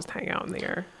they didn't just hang out in the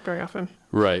air very often.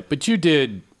 Right. But you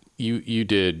did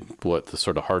what, the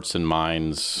sort of hearts and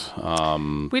minds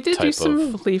we did do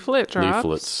some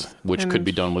leaflets, which could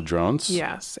be done with drones.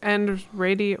 Yes, and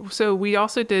radio. So we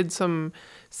also did some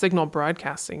signal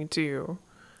broadcasting too.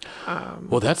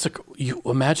 Well, you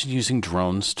imagine using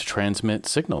drones to transmit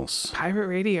signals. Pirate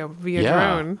radio via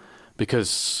drone.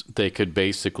 Because they could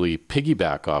basically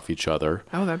piggyback off each other.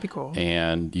 Oh, that'd be cool.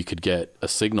 And you could get a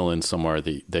signal in somewhere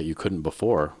that you couldn't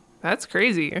before. That's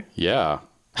crazy. Yeah.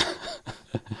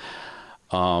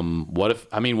 What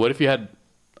if you had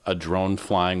a drone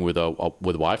flying with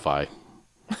with Wi-Fi?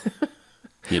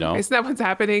 Isn't that what's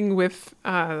happening with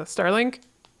Starlink?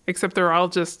 Except they're all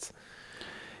just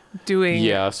doing.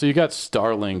 Yeah, so you got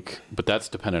Starlink, but that's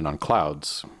dependent on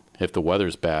clouds. If the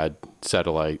weather's bad,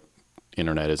 satellite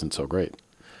internet isn't so great.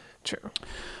 True.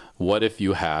 What if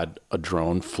you had a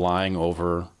drone flying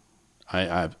over?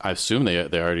 I assume they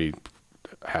already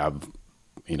have.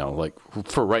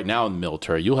 For right now in the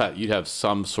military, you'd have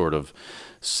some sort of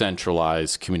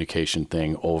centralized communication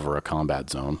thing over a combat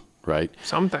zone, right?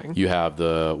 Something. You have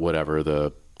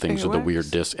the things with the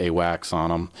weird disc AWACS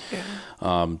on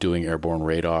them, doing airborne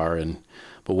radar.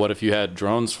 But what if you had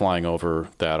drones flying over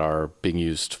that are being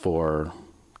used for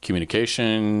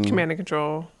communication, command and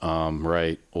control,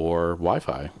 right, or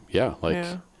Wi-Fi? Yeah,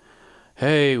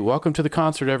 hey, welcome to the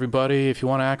concert, everybody. If you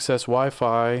want to access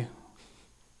Wi-Fi,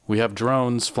 we have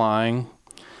drones flying.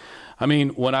 I mean,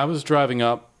 when I was driving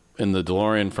up in the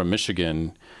DeLorean from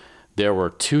Michigan, there were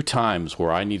 2 times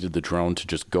where I needed the drone to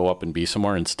just go up and be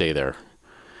somewhere and stay there.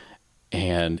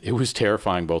 And it was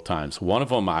terrifying both times. One of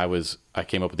them, I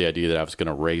came up with the idea that I was going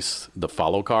to race the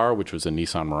follow car, which was a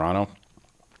Nissan Murano.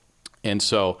 And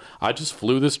so I just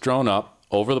flew this drone up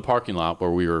over the parking lot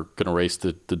where we were going to race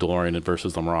the DeLorean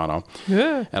versus the Murano.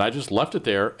 Yeah. And I just left it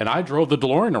there, and I drove the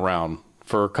DeLorean around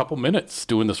for a couple minutes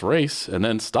doing this race and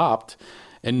then stopped,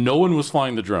 and no one was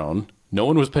flying the drone. No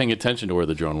one was paying attention to where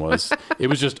the drone was. It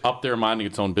was just up there minding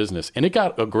its own business, and it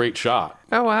got a great shot.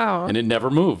 Oh, wow. And it never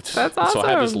moved. That's awesome. So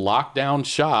I had this lockdown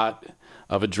shot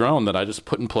of a drone that I just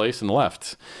put in place and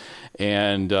left.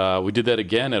 And we did that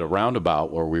again at a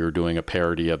roundabout where we were doing a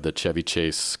parody of the Chevy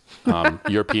Chase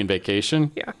European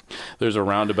Vacation. Yeah. There's a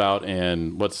roundabout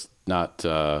in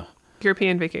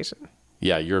European Vacation.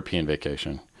 Yeah, European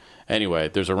Vacation. Anyway,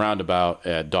 there's a roundabout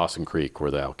at Dawson Creek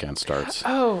where the Alcan starts.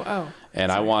 Oh.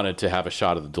 And I wanted to have a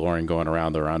shot of the DeLorean going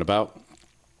around the roundabout.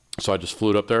 So I just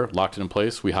flew it up there, locked it in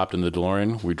place. We hopped in the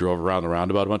DeLorean. We drove around the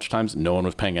roundabout a bunch of times. No one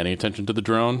was paying any attention to the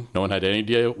drone. No one had any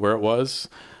idea where it was.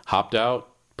 Hopped out,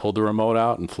 pulled the remote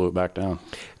out, and flew it back down.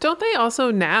 Don't they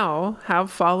also now have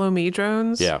follow me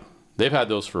drones? Yeah. They've had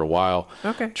those for a while.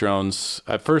 Okay. Drones.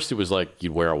 At first, it was like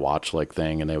you'd wear a watch-like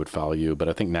thing and they would follow you. But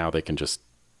I think now they can just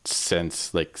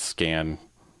sense, like scan,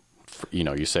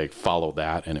 you say follow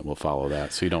that and it will follow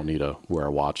that. So you don't need to wear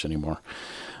a watch anymore.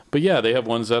 But yeah, they have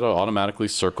ones that automatically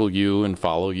circle you and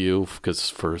follow you because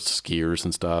for skiers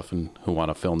and stuff and who want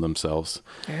to film themselves.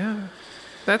 Yeah.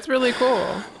 That's really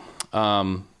cool.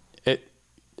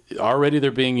 Already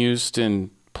they're being used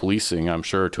in policing, I'm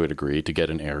sure, to a degree, to get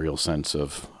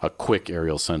a quick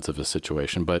aerial sense of a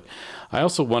situation. But I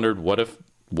also wondered, what if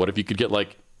you could get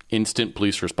like instant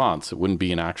police response? It wouldn't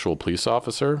be an actual police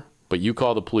officer, but you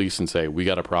call the police and say, we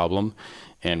got a problem.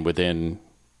 And within,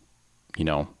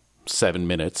 7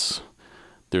 minutes,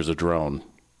 there's a drone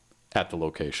at the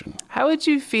location. How would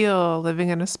you feel living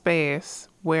in a space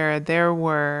where there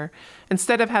were,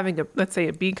 instead of having let's say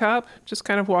a B cop just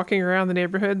kind of walking around the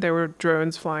neighborhood, there were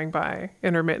drones flying by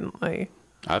intermittently?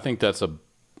 I think that's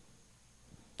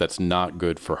not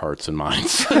good for hearts and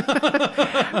minds.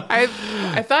 I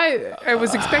thought I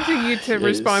was expecting you to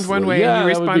respond one way and you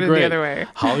responded the other way.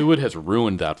 Hollywood has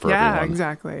ruined that for everyone. Yeah,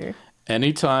 exactly.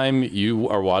 Anytime you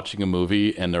are watching a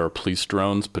movie and there are police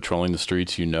drones patrolling the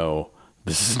streets,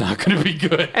 this is not going to be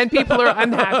good. And people are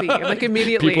unhappy, like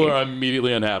immediately. People are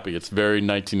immediately unhappy. It's very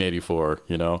 1984,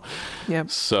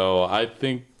 Yep. So I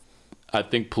think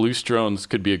police drones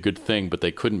could be a good thing, but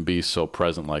they couldn't be so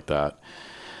present like that.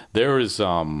 There is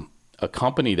a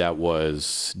company that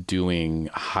was doing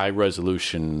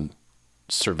high-resolution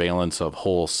surveillance of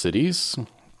whole cities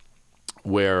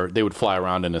where they would fly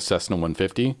around in a Cessna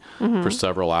 150 for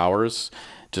several hours,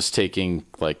 just taking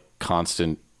like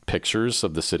constant pictures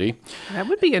of the city. That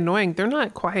would be annoying. They're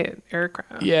not quiet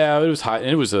aircraft. Yeah, it was high. And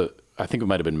it was I think it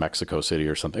might have been Mexico City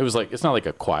or something. It was it's not like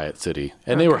a quiet city.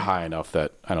 And they were high enough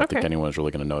that I don't think anyone was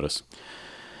really going to notice.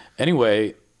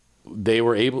 Anyway, they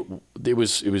were able, it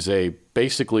was a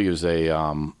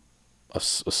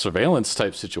surveillance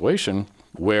type situation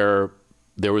where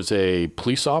there was a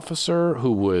police officer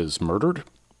who was murdered,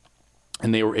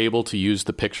 and they were able to use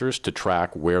the pictures to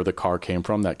track where the car came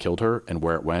from that killed her and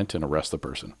where it went and arrest the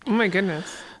person. Oh my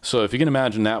goodness. So if you can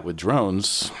imagine that with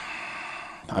drones,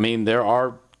 I mean, there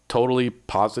are totally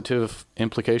positive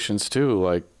implications too,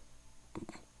 like,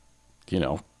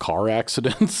 car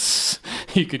accidents.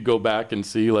 You could go back and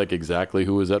see like exactly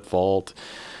who was at fault.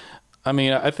 I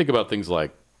mean, I think about things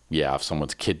like, if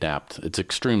someone's kidnapped, it's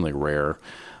extremely rare,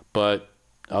 but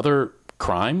other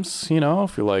crimes,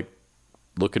 if you're like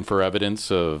looking for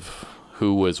evidence of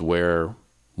who was where,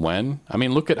 when. I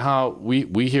mean, look at how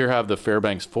we here have the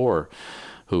Fairbanks Four,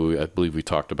 who I believe we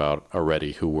talked about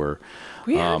already, who were...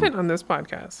 We haven't on this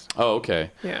podcast. Oh,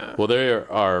 okay. Yeah. Well, there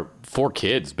are 4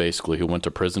 kids, basically, who went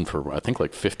to prison for, I think,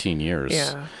 like 15 years.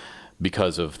 Yeah.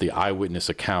 Because of the eyewitness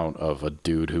account of a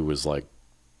dude who was like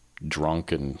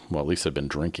drunk and, well, at least had been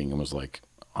drinking and was like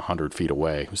 100 feet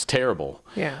away. It was terrible.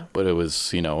 Yeah. But it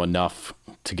was, enough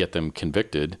to get them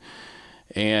convicted.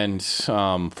 And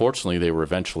fortunately, they were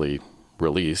eventually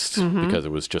released because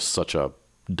it was just such a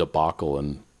debacle.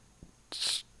 And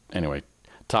anyway,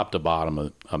 top to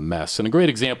bottom, a mess. And a great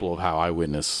example of how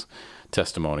eyewitness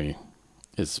testimony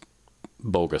is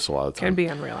bogus a lot of the time. Can be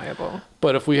unreliable.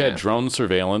 But if we had drone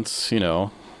surveillance,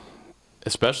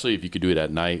 especially if you could do it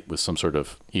at night with some sort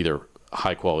of either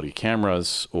high quality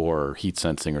cameras or heat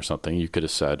sensing or something, you could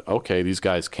have said, okay, these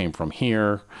guys came from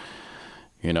here,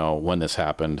 when this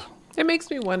happened. It makes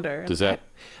me wonder. Do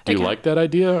you like that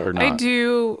idea or not? I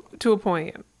do, to a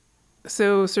point.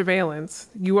 So surveillance,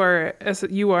 you are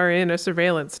in a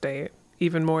surveillance state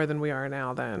even more than we are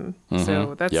now then.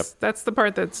 So that's the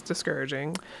part that's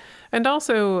discouraging. And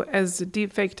also, as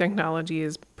deepfake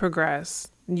technologies progress,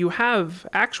 you have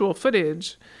actual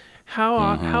footage.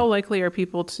 How likely are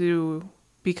people to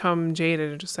become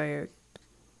jaded and just say,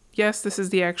 yes, this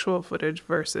is the actual footage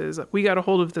versus we got a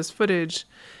hold of this footage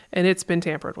and it's been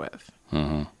tampered with.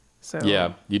 So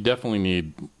yeah, you definitely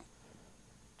need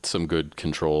some good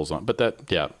controls on, but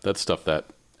that's stuff that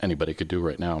anybody could do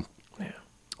right now. Yeah.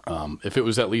 If it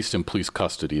was at least in police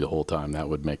custody the whole time, that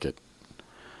would make it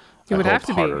You would have to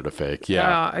be harder to fake.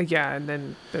 Yeah. Yeah, and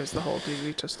then there's the whole do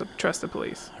you trust the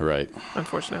police? Right.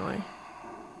 Unfortunately.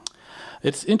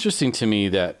 It's interesting to me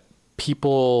that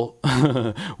people,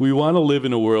 we want to live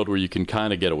in a world where you can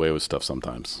kind of get away with stuff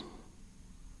sometimes.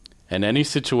 And any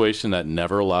situation that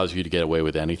never allows you to get away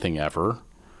with anything ever,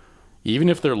 even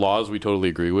if they're laws we totally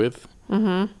agree with,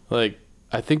 like,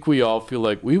 I think we all feel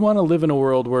like we want to live in a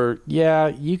world where, yeah,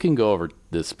 you can go over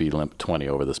the speed limit, 20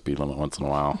 over the speed limit once in a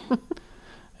while.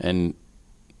 And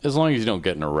as long as you don't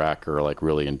get in a wreck or like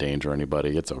really endanger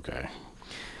anybody, it's okay.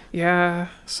 Yeah.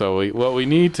 So what we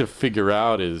need to figure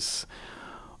out is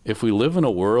if we live in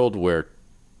a world where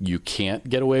you can't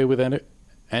get away with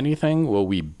anything, will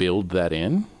we build that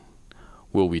in?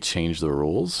 Will we change the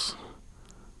rules?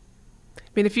 I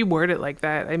mean, if you word it like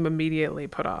that, I'm immediately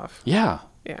put off. Yeah.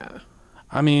 Yeah.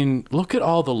 I mean, look at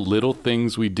all the little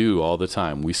things we do all the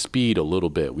time. We speed a little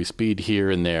bit. We speed here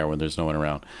and there when there's no one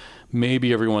around.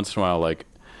 Maybe every once in a while, like,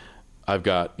 I've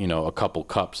got, a couple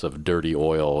cups of dirty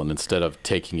oil, and instead of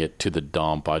taking it to the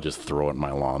dump, I just throw it in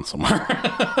my lawn somewhere.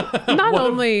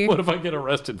 What if I get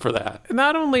arrested for that?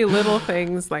 Not only little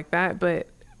things like that, but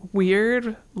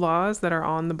weird laws that are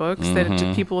on the books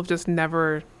that people have just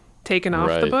never taken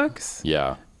off the books.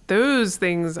 Yeah. Those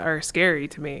things are scary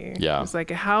to me. Yeah. It's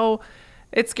like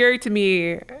it's scary to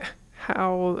me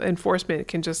how enforcement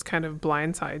can just kind of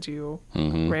blindside you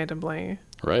randomly.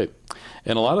 Right.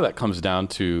 And a lot of that comes down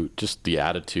to just the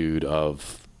attitude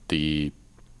of the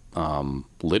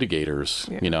litigators,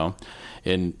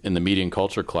 In the media and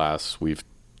culture class, we've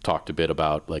talked a bit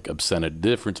about like obscenity, the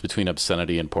difference between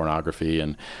obscenity and pornography,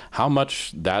 and how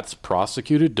much that's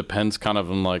prosecuted depends kind of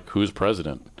on like who's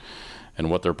president and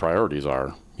what their priorities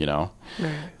are, Right.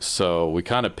 So we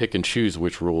kind of pick and choose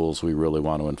which rules we really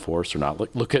want to enforce or not.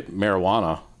 Look at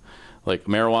marijuana. Like,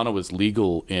 marijuana was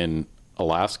legal in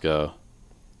Alaska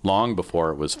long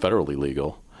before it was federally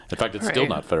legal. In fact, it's still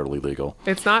not federally legal.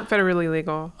 It's not federally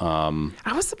legal.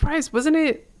 I was surprised. Wasn't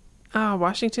it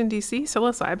Washington, D.C.?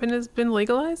 Psilocybin has been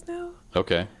legalized now?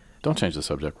 Okay. Don't change the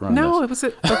subject. No, it was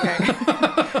okay.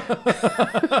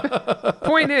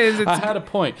 Point is, I had a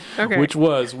point, which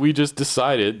was we just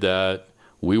decided that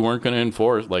we weren't going to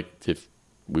enforce,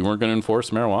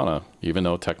 marijuana, even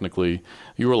though technically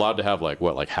you were allowed to have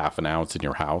like half an ounce in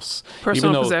your house.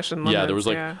 Personal possession limits. Yeah, there was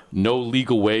no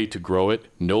legal way to grow it,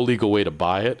 no legal way to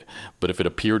buy it, but if it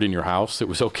appeared in your house, it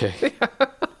was okay.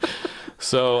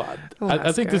 So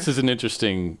I think this is an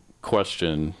interesting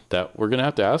question that we're going to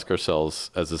have to ask ourselves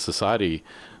as a society.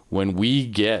 When we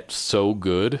get so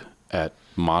good at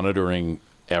monitoring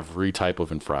every type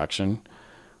of infraction,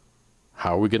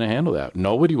 how are we going to handle that?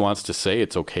 Nobody wants to say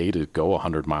it's okay to go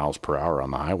 100 miles per hour on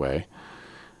the highway,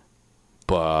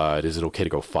 but is it okay to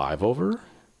go 5 over?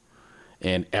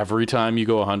 And every time you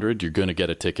go 100, you're going to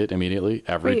get a ticket immediately.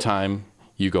 Every time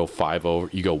you go 5 over,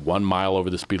 you go 1 mile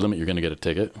over the speed limit, you're going to get a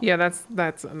ticket. Yeah,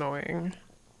 that's annoying.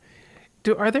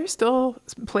 Are there still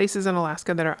places in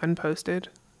Alaska that are unposted,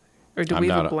 or do we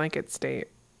have a blanket state?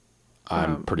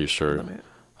 I'm pretty sure. Limit?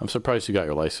 I'm surprised you got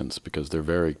your license because they're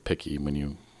very picky when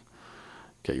you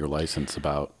get your license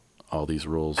about all these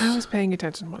rules. I was paying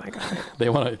attention when I got it.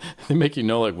 They make you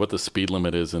know like what the speed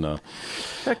limit is in a.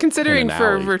 Considering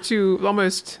for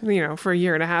almost for a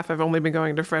year and a half, I've only been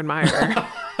going to Fred Meyer.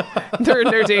 They're in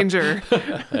their danger.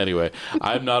 Anyway,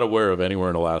 I'm not aware of anywhere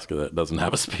in Alaska that doesn't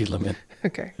have a speed limit.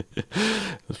 Okay.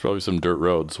 There's probably some dirt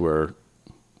roads where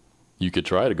you could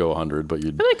try to go 100, but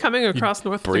you'd. Really, coming across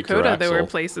North Dakota, there were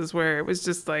places where it was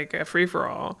just like a free for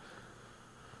all.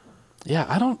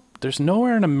 Yeah, there's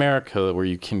nowhere in America where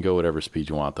you can go whatever speed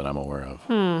you want that I'm aware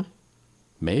of.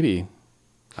 Maybe.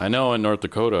 I know in North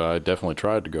Dakota, I definitely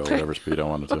tried to go whatever speed I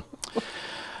wanted to.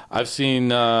 I've seen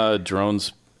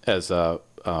drones as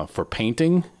for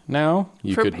painting now.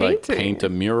 You could like paint a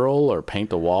mural or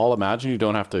paint a wall. Imagine you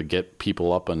don't have to get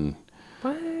people up and...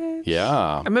 What?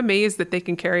 Yeah. I'm amazed that they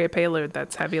can carry a payload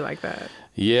that's heavy like that.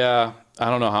 Yeah. I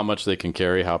don't know how much they can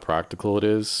carry, how practical it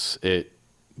is. It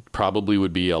probably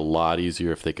would be a lot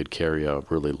easier if they could carry a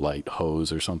really light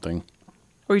hose or something.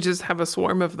 Or you just have a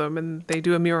swarm of them and they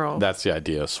do a mural. That's the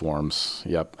idea, swarms.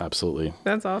 Yep, absolutely.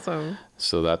 That's awesome.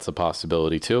 So that's a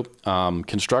possibility too.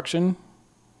 Construction.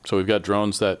 So we've got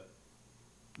drones that,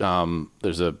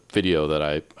 there's a video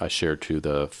that I shared to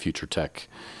the Future Tech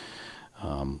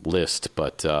list,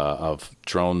 but of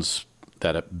drones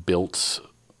that have built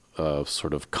a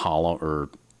sort of column or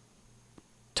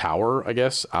tower, I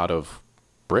guess, out of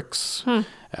bricks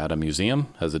at a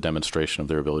museum as a demonstration of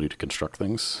their ability to construct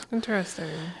things. Interesting.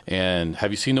 And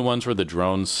have you seen the ones where the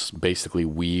drones basically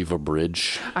weave a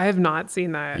bridge? I have not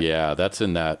seen that. Yeah, that's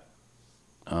in that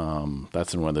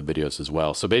That's in one of the videos as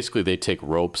well. So basically, they take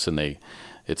ropes and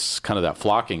it's kind of that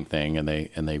flocking thing, and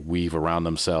they weave around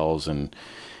themselves, and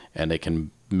they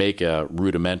can make a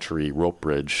rudimentary rope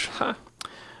bridge,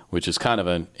 which is kind of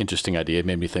an interesting idea. It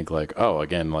made me think like, oh,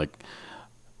 again, like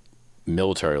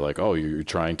military, like, oh, you're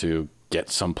trying to get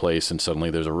someplace and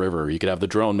suddenly there's a river. You could have the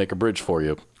drone make a bridge for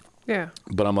you. Yeah.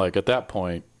 But I'm like, at that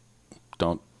point,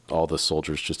 don't all the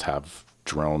soldiers just have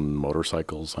drone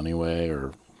motorcycles anyway,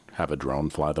 or have a drone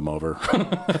fly them over?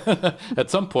 At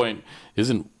some point,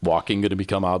 isn't walking going to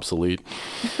become obsolete?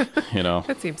 You know?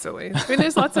 That seems silly. I mean,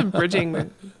 there's lots of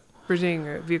bridging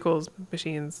vehicles,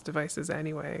 machines, devices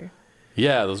anyway.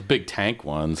 Yeah, those big tank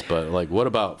ones. But like, what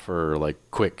about for like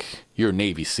quick? You're a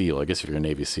Navy SEAL. I guess if you're a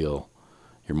Navy SEAL,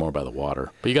 you're more by the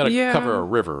water. But you got to cover a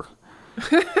river.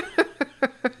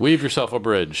 Weave yourself a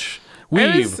bridge.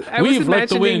 Weave like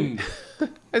the wind.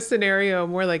 A scenario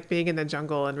more like being in the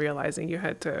jungle and realizing you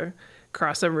had to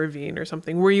cross a ravine or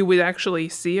something, where you would actually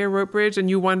see a rope bridge and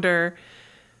you wonder,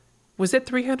 was it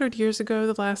 300 years ago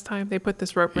the last time they put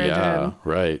this rope bridge in? Yeah,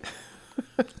 right.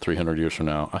 300 years from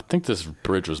now. I think this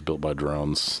bridge was built by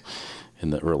drones in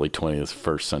the early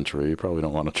 21st century. You probably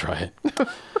don't want to try it.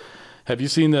 Have you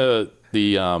seen the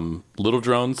little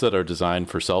drones that are designed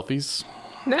for selfies?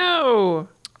 No.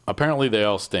 Apparently they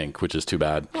all stink, which is too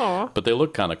bad. Aww. But they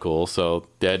look kind of cool. So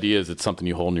the idea is it's something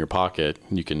you hold in your pocket.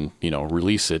 You can,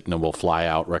 release it and it will fly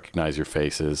out, recognize your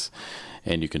faces,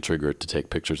 and you can trigger it to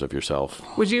take pictures of yourself.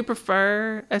 Would you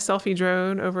prefer a selfie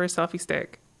drone over a selfie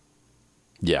stick?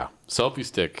 Yeah. Selfie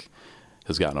stick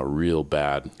has gotten a real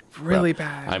bad Really rep.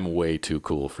 bad. I'm way too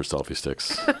cool for selfie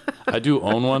sticks. I do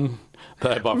own one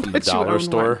that I bought from the dollar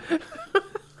store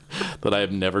that I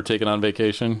have never taken on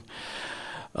vacation.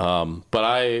 But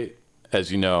I,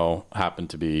 as you know, happen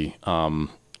to be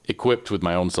equipped with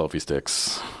my own selfie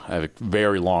sticks. I have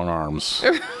very long arms,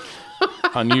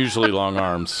 unusually long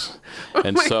arms.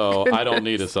 And so goodness. I don't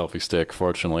need a selfie stick,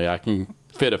 fortunately. I can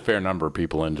fit a fair number of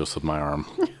people in just with my arm.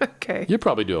 Okay. You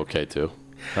probably do okay, too,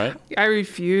 right? I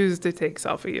refuse to take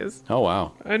selfies. Oh,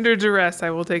 wow. Under duress, I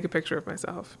will take a picture of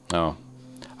myself. Oh.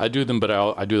 I do them, but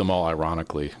I do them all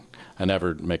ironically. I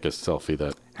never make a selfie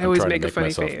that I always make a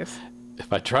funny face.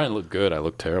 If I try and look good, I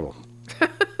look terrible.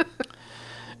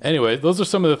 Anyway, those are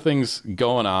some of the things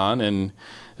going on. And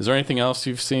is there anything else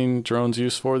you've seen drones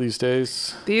used for these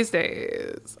days? These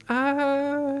days?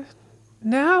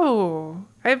 No.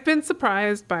 I've been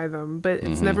surprised by them, but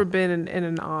it's never been in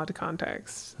an odd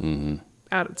context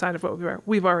outside of what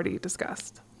we've already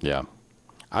discussed. Yeah.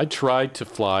 I tried to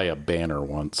fly a banner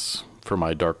once for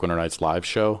my Dark Winter Nights live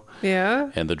show.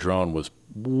 Yeah? And the drone was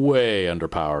way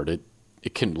underpowered.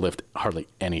 It couldn't lift hardly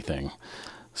anything.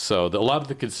 So a lot of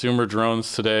the consumer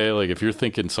drones today, like if you're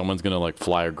thinking someone's going to like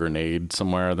fly a grenade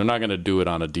somewhere, they're not going to do it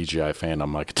on a DJI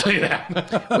Phantom, I can tell you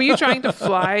that. Were you trying to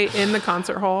fly in the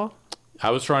concert hall? I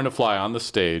was trying to fly on the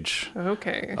stage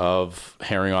of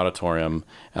Herring Auditorium,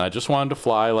 and I just wanted to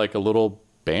fly like a little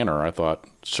banner. I thought,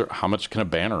 sure, how much can a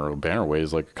banner? A banner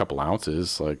weighs like a couple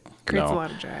ounces. Like, creates a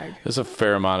lot of drag. There's a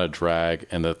fair amount of drag,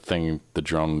 and the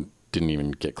drone didn't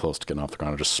even get close to getting off the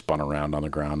ground. It just spun around on the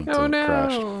ground until it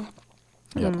crashed.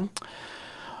 Yep.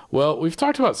 Well, we've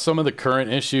talked about some of the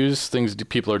current issues, things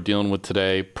people are dealing with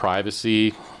today,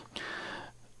 privacy.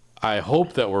 I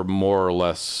hope that we're more or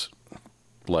less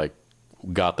like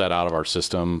got that out of our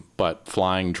system, but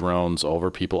flying drones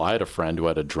over people. I had a friend who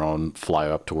had a drone fly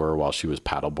up to her while she was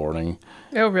paddleboarding.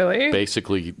 Oh, really?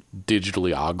 Basically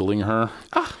digitally ogling her.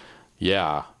 Oh.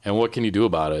 Yeah. And what can you do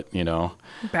about it,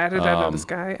 Bat it out of the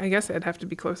sky. I guess it'd have to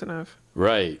be close enough.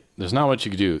 Right. There's not much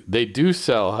you can do. They do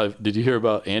sell, did you hear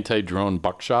about anti-drone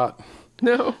buckshot?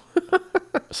 No.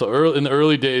 So in the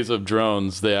early days of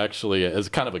drones, they actually, as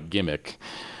kind of a gimmick,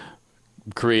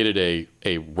 created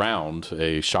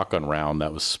a shotgun round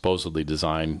that was supposedly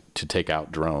designed to take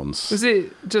out drones. Was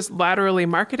it just laterally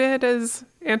marketed as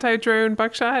anti-drone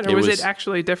buckshot, or was it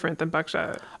actually different than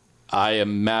buckshot? I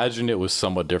imagine it was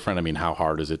somewhat different. I mean, how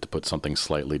hard is it to put something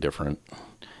slightly different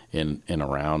in a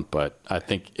round? But I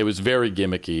think it was very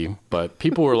gimmicky. But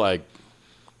people were like,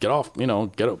 get off,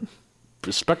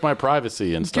 respect my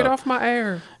privacy and stuff. Get off my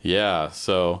air. Yeah,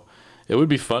 so it would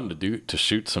be fun to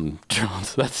shoot some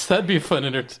drones. That'd be fun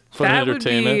entertainment. That would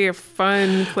be a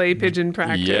fun clay pigeon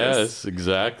practice. Yes,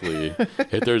 exactly.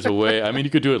 If there's a way, I mean,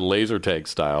 you could do it laser tag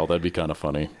style. That'd be kind of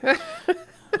funny.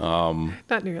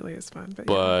 Not nearly as fun,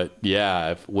 but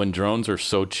when drones are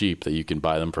so cheap that you can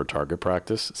buy them for target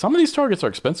practice. Some of these targets are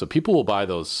expensive. People will buy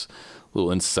those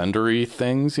little incendiary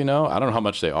things, I don't know how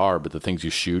much they are, but the things you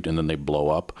shoot and then they blow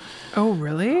up. Oh,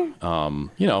 really?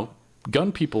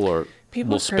 Gun people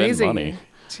will spend crazy. money.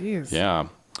 Jeez. Yeah.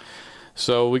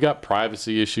 So we got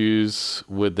privacy issues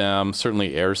with them,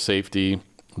 certainly air safety.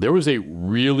 There was a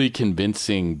really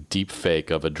convincing deep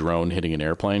fake of a drone hitting an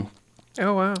airplane.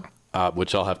 Oh, wow.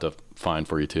 Which I'll have to find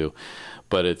for you too.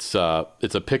 But it's a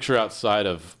picture outside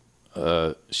of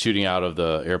shooting out of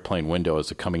the airplane window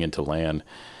as it's coming into land.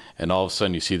 And all of a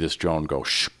sudden you see this drone go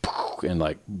and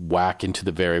like whack into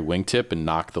the very wingtip and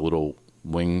knock the little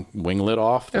winglet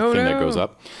off, the thing that goes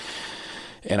up.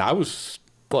 And I was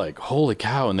like, holy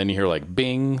cow. And then you hear like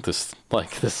bing, this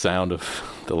sound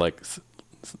of the like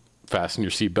fasten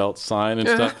your seatbelt sign and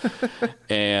stuff.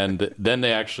 And then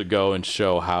they actually go and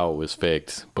show how it was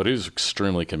faked. But it was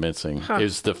extremely convincing. It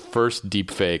was the first deep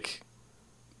fake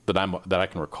that I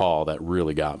can recall that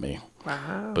really got me.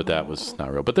 Wow. But that was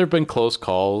not real. But there have been close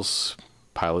calls,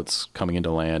 pilots coming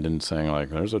into land and saying like,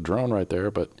 there's a drone right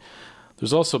there. But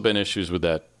there's also been issues with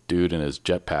that dude in his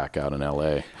jetpack out in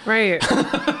LA. Right.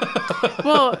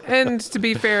 Well, and to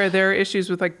be fair, there are issues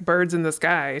with like birds in the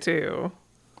sky too.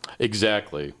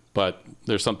 Exactly. But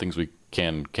there's some things we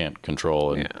can't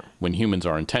control, and when humans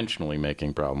are intentionally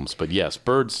making problems. But yes,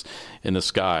 birds in the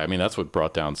sky. I mean, that's what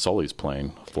brought down Sully's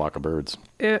plane, a flock of birds.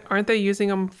 Aren't they using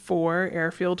them for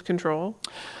airfield control?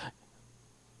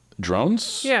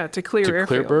 Drones? Yeah, to clear airfields.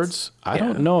 Clear birds? I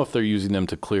don't know if they're using them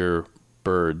to clear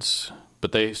birds,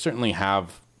 but they certainly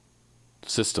have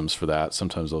systems for that.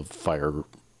 Sometimes they'll fire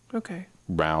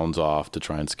rounds off to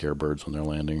try and scare birds when they're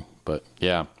landing. But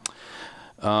yeah.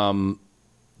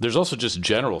 There's also just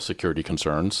general security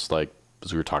concerns, like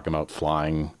as we were talking about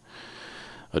flying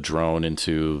a drone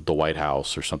into the White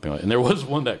House or something like that. And there was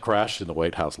one that crashed in the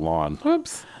White House lawn.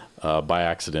 Whoops. By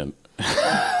accident.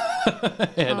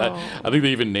 And I think they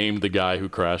even named the guy who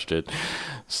crashed it.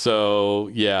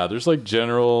 So, yeah, there's like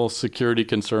general security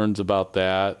concerns about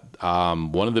that.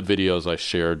 One of the videos I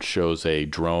shared shows a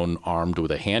drone armed with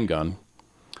a handgun.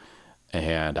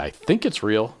 And I think it's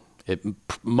real. It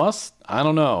must, I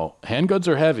don't know. Handguns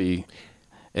are heavy,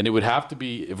 and it would have to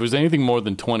be, if it was anything more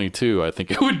than 22, I think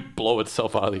it would blow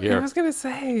itself out of the air. I was going to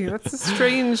say, that's a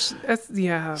strange, that's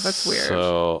weird.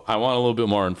 So I want a little bit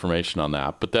more information on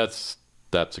that, but that's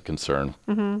a concern.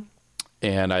 Mm-hmm.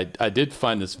 And I did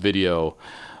find this video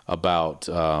about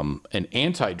an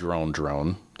anti-drone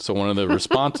drone. So one of the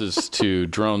responses to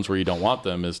drones where you don't want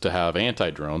them is to have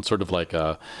anti-drone, sort of like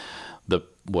the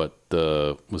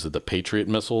Patriot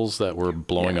missiles that were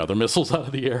blowing other missiles out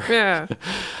of the air. Yeah.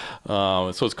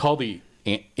 So it's called the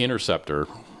Interceptor,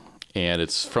 and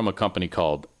it's from a company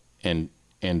called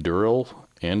Anduril,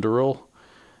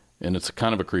 and it's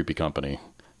kind of a creepy company.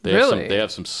 They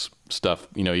have some stuff,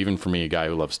 even for me, a guy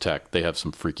who loves tech, they have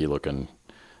some freaky looking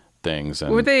things.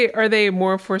 And are they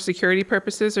more for security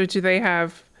purposes, or do they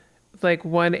have like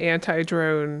one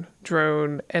anti-drone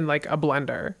and like a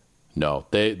blender? No,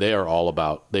 they are all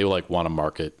about, they like want to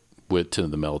market to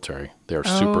the military. They're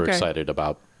super excited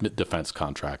about defense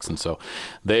contracts. And so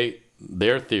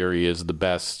their theory is the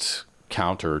best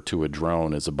counter to a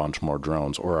drone is a bunch more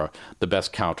drones, or the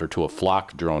best counter to a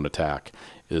flock drone attack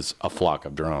is a flock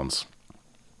of drones.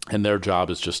 And their job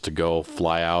is just to go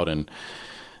fly out and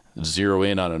zero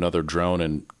in on another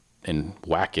drone and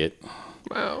whack it.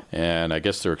 Wow. And I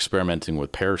guess they're experimenting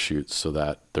with parachutes so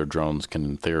that their drones can,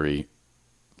 in theory,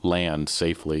 land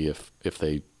safely if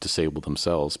they disable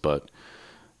themselves. But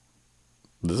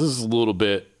this is a little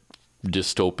bit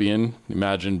dystopian.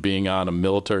 Imagine being on a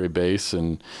military base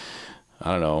in,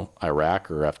 I don't know, Iraq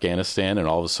or Afghanistan, and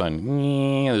all of a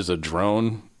sudden there's a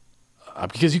drone,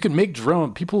 because you can make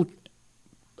drone people,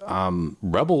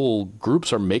 rebel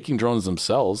groups are making drones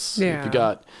themselves. If you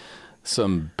got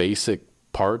some basic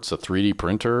parts, a 3D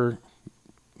printer,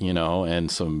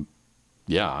 and some,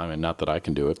 I mean, not that I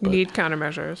can do it, but need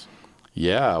countermeasures.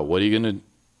 Yeah. What are you going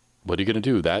to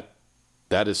do?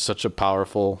 That is such a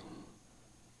powerful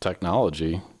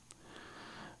technology.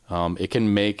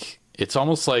 It's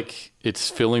almost like it's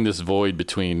filling this void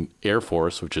between Air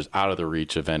Force, which is out of the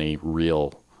reach of any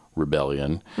real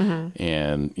rebellion,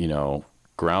 and,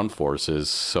 ground forces.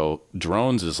 So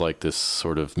drones is like this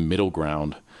sort of middle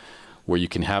ground where you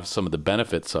can have some of the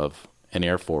benefits of an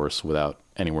Air Force without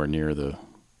anywhere near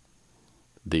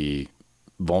the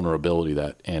vulnerability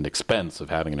and expense of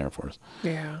having an Air Force.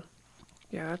 Yeah,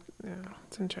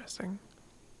 it's interesting.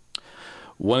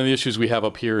 One of the issues we have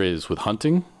up here is with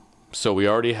hunting. So we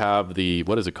already have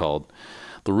what is it called?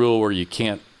 The rule where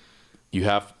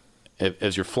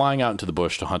as you're flying out into the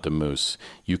bush to hunt a moose,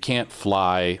 you can't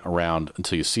fly around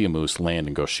until you see a moose, land,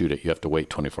 and go shoot it. You have to wait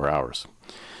 24 hours.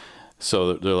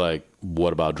 So they're like,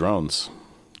 what about drones?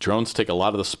 Drones take a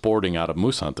lot of the sporting out of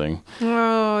moose hunting.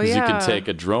 Oh, yeah. You can take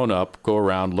a drone up, go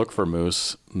around, look for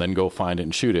moose, and then go find it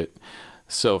and shoot it.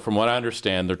 So from what I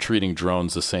understand, they're treating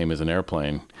drones the same as an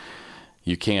airplane.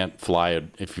 You can't fly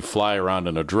if you fly around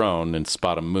in a drone and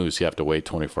spot a moose, you have to wait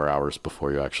 24 hours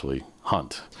before you actually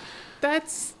hunt.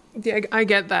 Yeah, I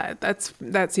get that.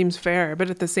 That seems fair. But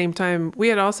at the same time, we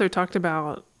had also talked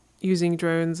about using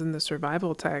drones in the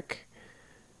survival tech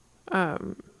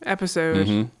episode.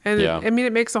 And Yeah.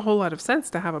 it makes a whole lot of sense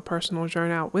to have a personal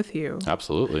drone out with you,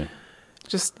 Absolutely.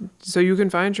 just so you can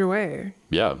find your way.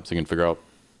 Yeah, so you can figure out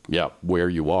where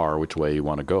you are, which way you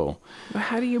want to go. But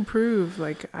how do you prove?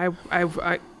 Like,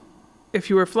 if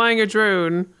you were flying a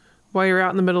drone while you're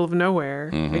out in the middle of nowhere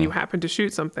and you happen to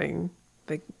shoot something,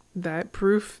 like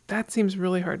that seems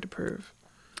really hard to prove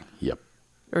Yep.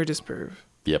 or disprove.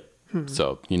 Yep.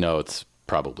 So, it's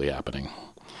probably happening,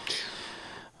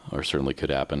 or certainly could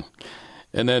happen.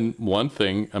 And then one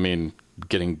thing, I mean,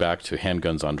 getting back to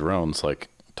handguns on drones, like,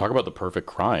 talk about the perfect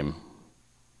crime.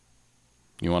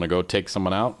 You want to go take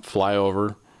someone out, fly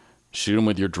over, shoot them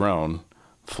with your drone,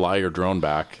 fly your drone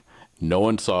back. No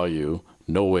one saw you,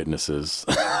 no witnesses.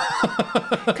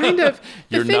 Kind of.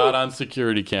 You're not on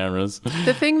security cameras.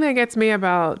 The thing that gets me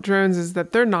about drones is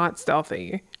that they're not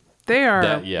stealthy. They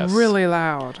are really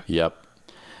loud. Yep.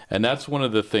 And that's one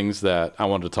of the things that I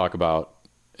wanted to talk about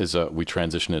is we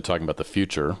transition to talking about the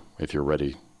future, if you're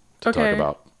ready to talk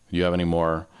about. Do you have any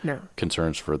more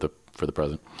concerns for the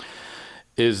present?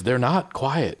 Is they're not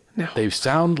quiet. No. They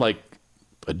sound like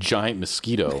a giant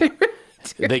mosquito.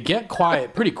 They get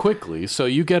quiet pretty quickly. So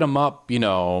you get them up,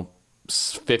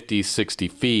 50, 60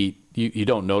 feet, you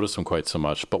don't notice them quite so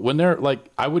much. But when they're like,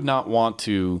 I would not want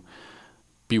to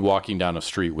be walking down a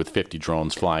street with 50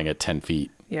 drones flying at 10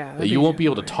 feet. Yeah. You won't be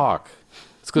able to talk.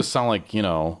 It's going to sound like,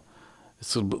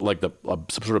 it's like some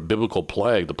sort of biblical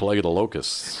plague, the plague of the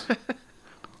locusts.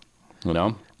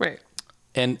 Right.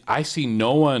 And I see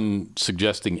no one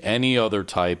suggesting any other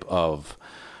type of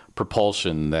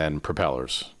propulsion than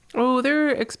propellers. Oh,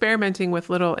 they're experimenting with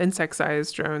little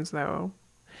insect-sized drones, though.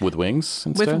 With wings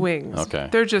instead? With wings. Okay.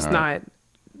 They're just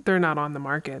they're not on the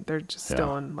market. They're just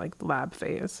still in like lab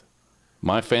phase.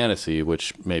 My fantasy,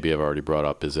 which maybe I've already brought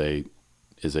up, is a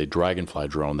dragonfly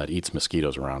drone that eats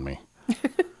mosquitoes around me.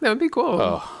 That would be cool.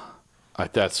 Oh,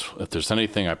 if there's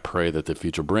anything I pray that the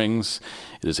future brings,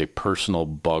 it is a personal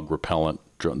bug repellent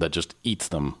drone that just eats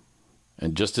them,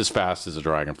 and just as fast as a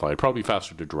dragonfly. It'd probably be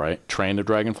faster to train a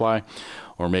dragonfly,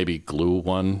 or maybe glue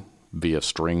one via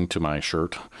string to my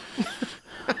shirt.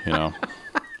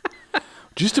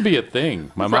 It used to be a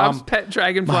thing. My Rob's mom pet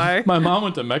dragonfly. My mom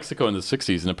went to Mexico in the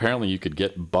 60s, and apparently you could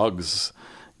get bugs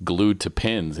glued to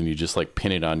pins, and you just like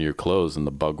pin it onto your clothes, and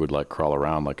the bug would like crawl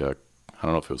around like I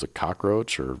don't know if it was a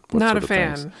cockroach or what. Not sort a of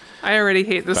fan. things. I already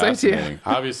hate this idea.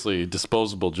 Obviously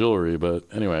disposable jewelry, but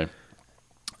anyway.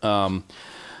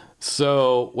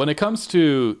 So when it comes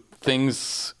to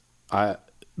things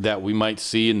that we might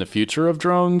see in the future of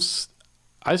drones,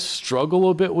 I struggle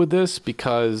a bit with this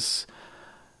because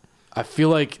I feel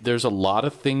like there's a lot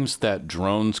of things that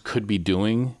drones could be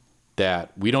doing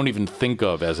that we don't even think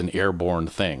of as an airborne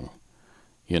thing.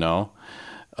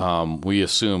 We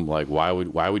assume like, why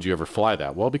would you ever fly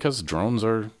that? Well, because drones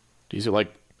are easy.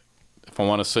 Like if I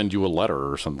want to send you a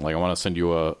letter or something, like I want to send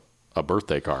you a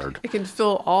birthday card. It can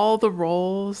fill all the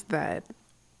roles that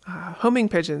homing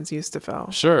pigeons used to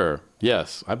fill. Sure.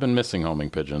 Yes. I've been missing homing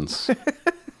pigeons.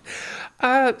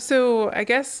 So I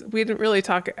guess we didn't really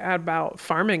talk about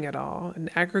farming at all and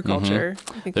agriculture.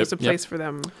 I think there's a place for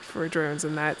them, for drones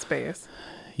in that space.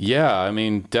 Yeah. I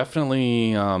mean,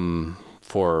 definitely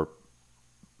for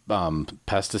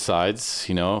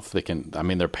pesticides, if they can, I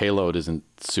mean, their payload isn't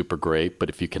super great, but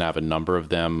if you can have a number of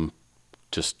them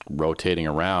just rotating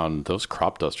around, those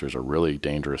crop dusters are really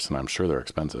dangerous, and I'm sure they're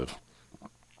expensive.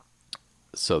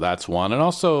 So that's one. And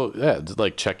also,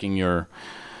 like checking your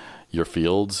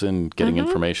fields and getting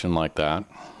information like that.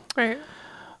 Right.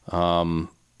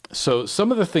 So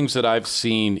some of the things that I've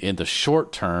seen in the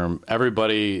short term,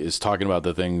 everybody is talking about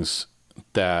the things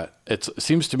that it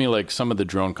seems to me like some of the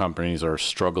drone companies are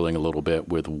struggling a little bit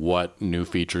with what new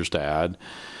features to add.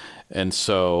 And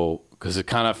so, because it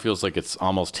kind of feels like it's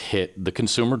almost hit the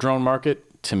consumer drone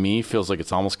market, to me feels like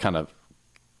it's almost kind of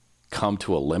come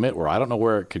to a limit where I don't know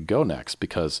where it could go next,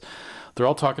 because they're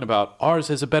all talking about ours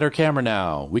is a better camera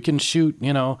now. We can shoot,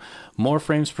 more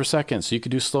frames per second, so you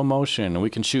can do slow motion, and we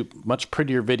can shoot much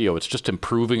prettier video. It's just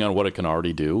improving on what it can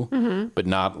already do, but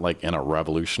not like in a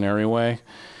revolutionary way.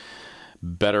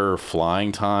 Better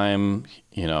flying time.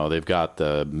 They've got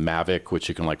the Mavic, which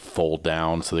you can like fold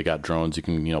down. So they got drones you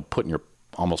can,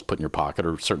 almost put in your pocket,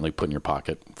 or certainly put in your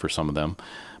pocket for some of them,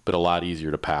 but a lot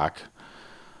easier to pack.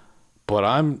 But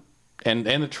I'm And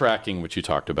the tracking, which you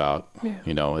talked about,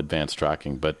 advanced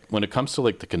tracking. But when it comes to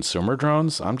like the consumer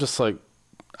drones, I'm just like,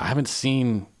 I haven't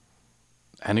seen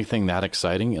anything that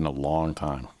exciting in a long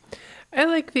time. I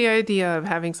like the idea of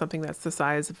having something that's the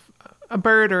size of a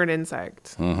bird or an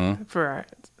insect for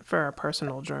a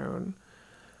personal drone.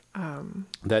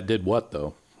 That did what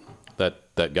though?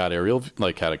 That got aerial,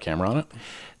 like had a camera on it?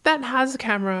 That has a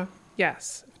camera,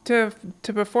 yes, to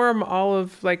perform all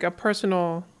of like a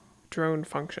personal drone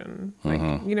function. Like,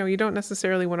 you don't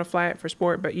necessarily want to fly it for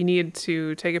sport, but you need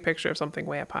to take a picture of something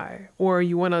way up high, or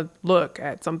you want to look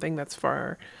at something that's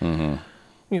far,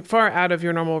 far out of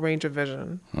your normal range of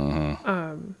vision.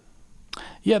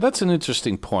 Yeah, that's an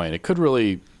interesting point. It could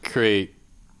really create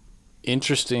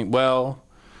interesting. Well,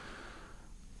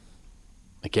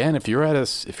 again, if you're at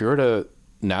a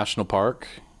national park,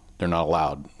 they're not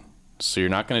allowed. So you're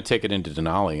not going to take it into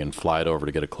Denali and fly it over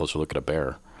to get a closer look at a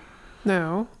bear.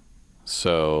 No.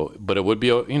 So, but it would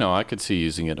be, I could see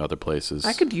using it other places.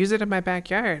 I could use it in my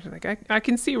backyard. Like I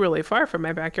can see really far from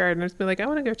my backyard and just be like, I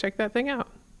want to go check that thing out,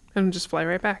 and just fly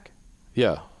right back.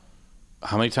 Yeah.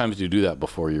 How many times do you do that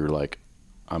before you're like,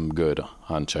 I'm good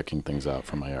on checking things out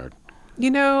from my yard?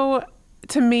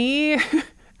 To me,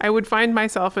 I would find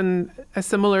myself in a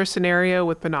similar scenario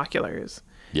with binoculars.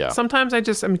 Yeah. Sometimes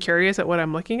I'm curious at what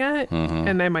I'm looking at,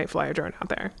 and I might fly a drone out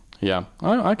there. Yeah,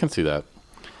 I can see that.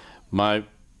 My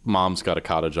mom's got a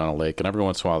cottage on a lake, and every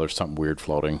once in a while there's something weird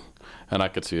floating. And I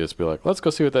could see this be like, let's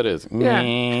go see what that is. Yeah.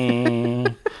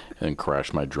 And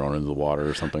crash my drone into the water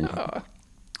or something.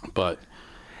 But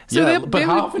So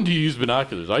how often do you use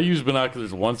binoculars? I use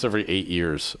binoculars once every 8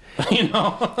 years.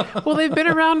 Well, they've been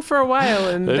around for a while,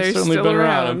 and They've they're certainly still been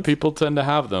around. and people tend to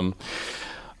have them.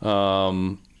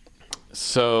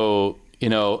 So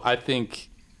I think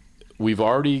we've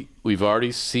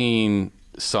already seen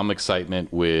some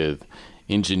excitement with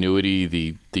Ingenuity,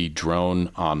 the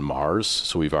drone on Mars.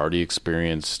 So we've already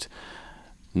experienced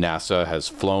NASA has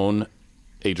flown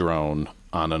a drone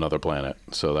on another planet.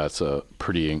 So that's a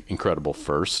pretty incredible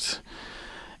first.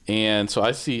 And so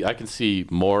I can see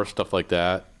more stuff like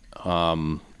that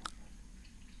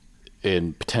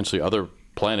in potentially other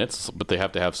planets, but they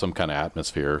have to have some kind of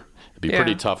atmosphere. It'd be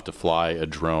pretty tough to fly a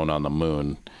drone on the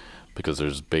moon because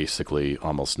there's basically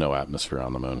almost no atmosphere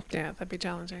on the moon. Yeah, that'd be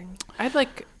challenging. I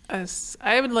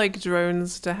would like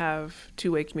drones to have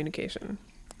two-way communication.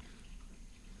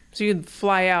 So you can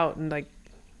fly out and like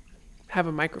have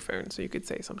a microphone so you could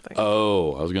say something.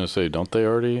 Oh, I was going to say, don't they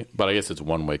already? But I guess it's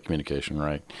one-way communication,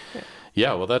 right?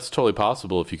 Yeah, well, that's totally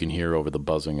possible if you can hear over the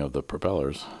buzzing of the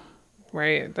propellers.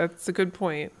 Right, that's a good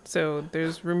point. So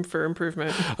there's room for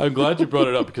improvement. I'm glad you brought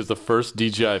it up because the first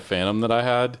DJI Phantom that I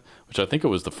had, which I think it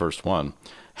was the first one,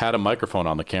 had a microphone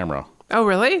on the camera. Oh,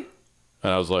 really?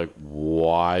 And I was like,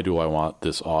 why do I want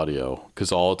this audio?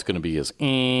 Because all it's going to be is,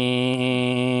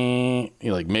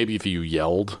 like maybe if you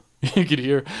yelled, you could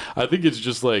hear. I think it's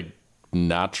just like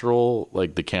natural.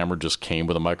 Like the camera just came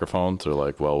with a microphone. So they're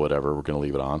like, well, whatever, we're going to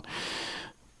leave it on.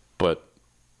 But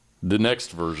the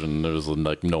next version, there's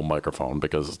like no microphone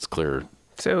because it's clear.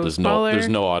 So there's smaller,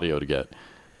 no audio to get.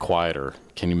 Quieter.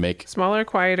 Can you make smaller,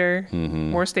 quieter,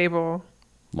 more stable,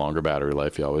 longer battery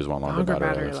life? You always want longer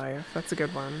battery life. That's a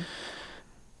good one.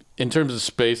 In terms of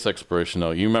space exploration,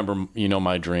 though, you know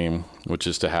my dream, which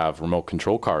is to have remote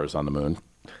control cars on the moon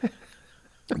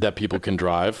that people can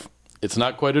drive. It's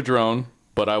not quite a drone,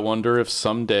 but I wonder if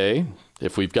someday,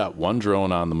 if we've got one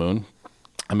drone on the moon,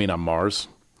 on Mars.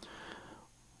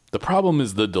 The problem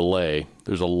is the delay.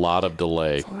 There's a lot of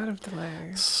delay. It's a lot of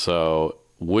delay. So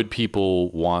would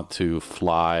people want to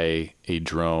fly a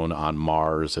drone on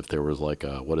Mars if there was like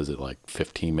a,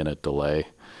 15-minute delay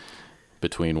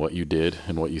between what you did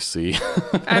and what you see?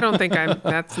 I don't think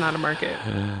that's not a market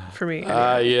for me.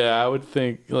 Anyway. Yeah, I would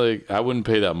think I wouldn't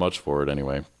pay that much for it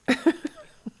anyway.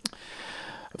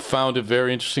 Found a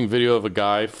very interesting video of a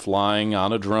guy flying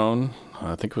on a drone.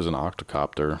 I think it was an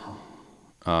octocopter.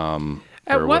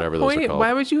 At what whatever those are point, called.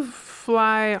 why would you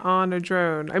fly on a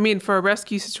drone? For a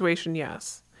rescue situation,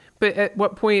 yes. But at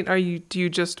what point do you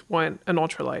just want an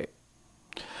ultralight?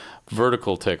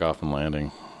 Vertical takeoff and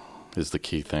landing is the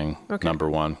key thing, okay. Number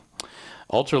one.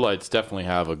 Ultralights definitely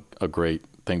have a great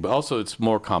thing, but also it's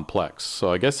more complex.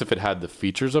 So I guess if it had the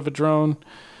features of a drone,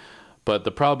 but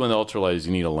the problem with ultralight is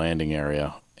you need a landing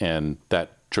area, and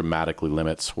that dramatically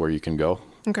limits where you can go.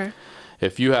 Okay.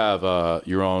 If you have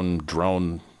your own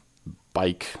drone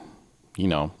bike,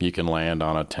 you can land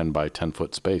on a 10 by 10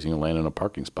 foot space. You can land in a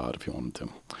parking spot if you wanted to.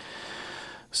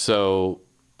 So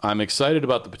I'm excited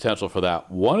about the potential for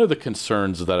that. One of the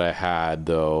concerns that I had,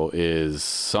 though, is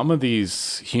some of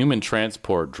these human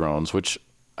transport drones, which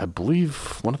I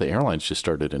believe one of the airlines just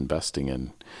started investing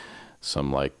in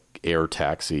some like air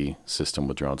taxi system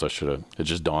with drones. It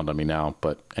just dawned on me now.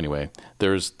 But anyway,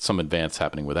 there's some advance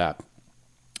happening with that.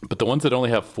 But the ones that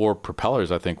only have 4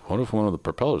 propellers, I think, what if one of the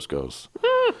propellers goes?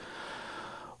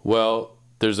 Well,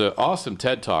 there's an awesome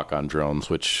TED Talk on drones,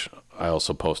 which I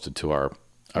also posted to our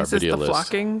video list.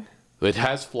 Flocking? It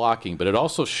has flocking, but it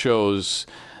also shows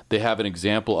they have an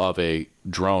example of a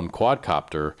drone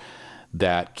quadcopter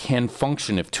that can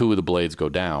function if 2 of the blades go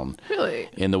down. Really?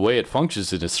 And the way it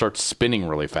functions is it starts spinning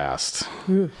really fast.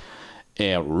 And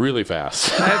really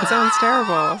fast. That sounds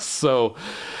terrible. So,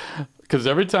 because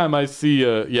every time I see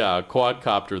a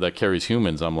quadcopter that carries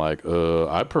humans, I'm like,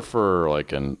 I prefer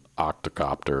like an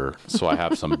octocopter, so I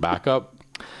have some backup.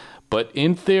 But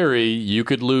in theory, you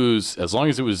could lose, as long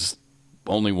as it was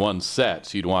only one set,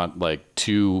 so you'd want like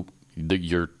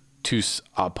your 2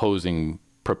 opposing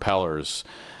propellers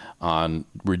on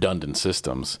redundant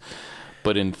systems.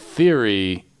 But in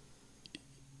theory,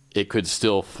 it could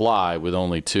still fly with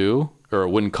only 2, or it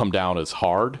wouldn't come down as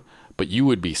hard, but you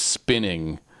would be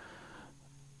spinning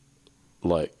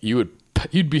like you'd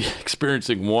be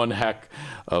experiencing one heck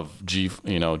of G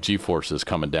forces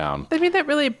coming down. I mean, that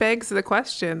really begs the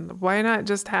question: why not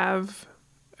just have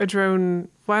a drone?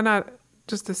 Why not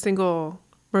just a single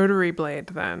rotary blade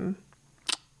then?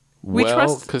 We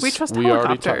trust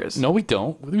helicopters. No, we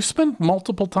don't. We've spent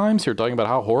multiple times here talking about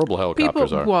how horrible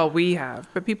helicopters are. Well, we have,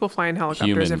 but people fly in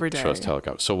helicopters every day. Trust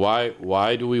helicopters. So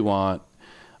why do we want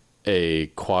a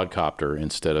quadcopter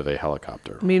instead of a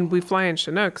helicopter? I mean, we fly in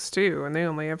Chinooks too, and they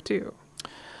only have 2.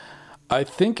 I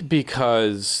think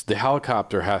because the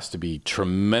helicopter has to be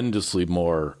tremendously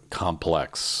more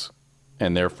complex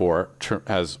and therefore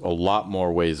has a lot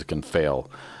more ways it can fail.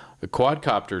 The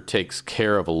quadcopter takes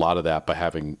care of a lot of that by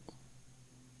having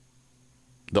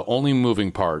the only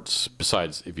moving parts,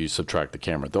 besides if you subtract the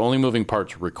camera, the only moving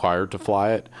parts required to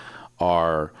fly it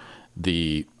are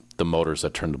the motors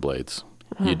that turn the blades.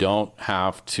 Mm-hmm. You don't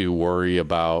have to worry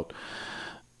about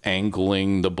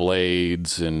angling the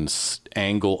blades and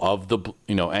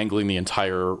angling the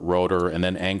entire rotor and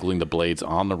then angling the blades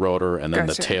on the rotor and then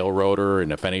the tail rotor.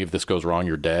 And if any of this goes wrong,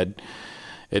 you're dead.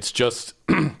 It's just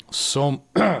so,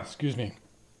 excuse me.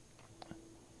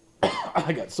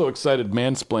 I got so excited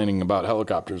mansplaining about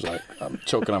helicopters. I'm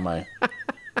choking on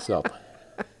myself.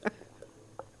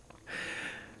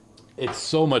 It's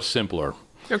so much simpler.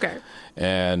 Okay.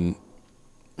 And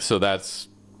so that's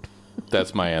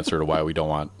my answer to why we don't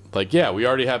want, we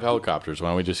already have helicopters. Why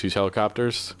don't we just use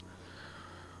helicopters?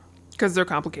 Because they're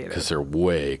complicated. Because they're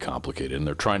way complicated, and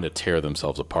they're trying to tear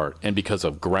themselves apart. And because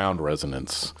of ground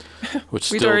resonance,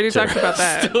 which we'd already talked about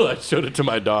that. Still, I showed it to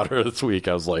my daughter this week.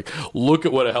 I was like, look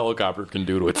at what a helicopter can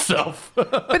do to itself.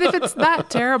 But if it's that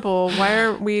terrible, why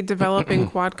aren't we developing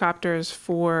quadcopters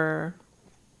for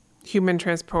human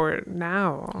transport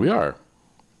now? We are.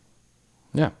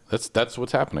 Yeah, that's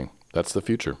what's happening. That's the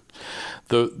future.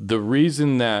 The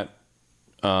reason that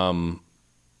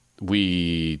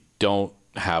we don't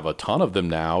have a ton of them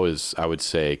now is, I would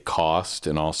say, cost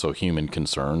and also human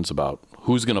concerns about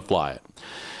who's going to fly it.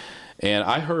 And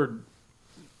I heard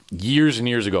years and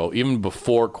years ago, even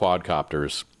before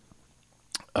quadcopters,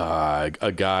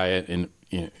 a guy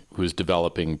who's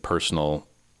developing personal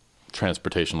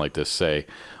transportation like this say,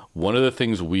 one of the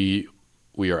things we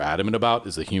are adamant about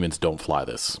is that humans don't fly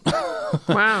this.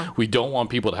 Wow. We don't want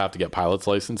people to have to get pilot's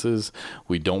licenses.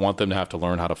 We don't want them to have to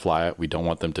learn how to fly it. We don't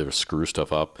want them to screw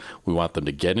stuff up. We want them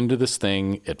to get into this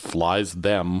thing. It flies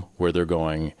them where they're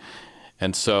going.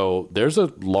 And so there's a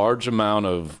large amount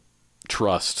of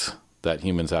trust that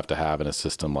humans have to have in a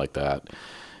system like that.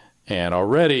 And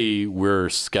already we're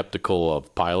skeptical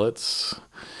of pilots,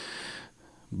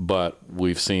 but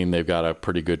we've seen they've got a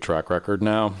pretty good track record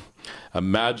now.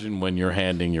 Imagine when you're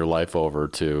handing your life over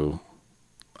to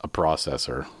a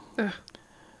processor.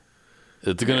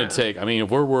 It's going to take, if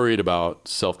we're worried about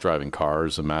self-driving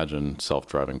cars, imagine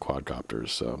self-driving quadcopters.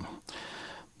 So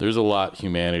there's a lot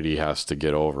humanity has to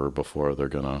get over before they're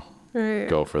going to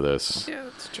go for this. Yeah,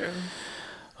 that's true.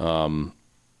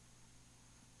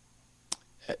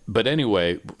 But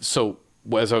anyway, so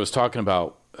as I was talking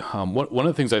about, one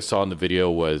of the things I saw in the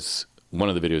video was, one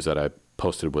of the videos that I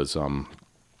posted was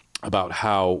about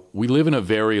how we live in a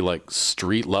very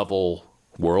street level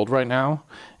world right now.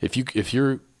 If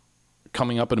you're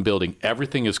coming up in a building,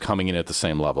 everything is coming in at the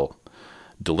same level.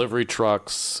 Delivery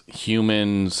trucks,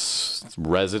 humans,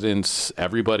 residents,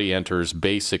 everybody enters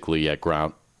basically at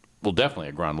ground. Well, definitely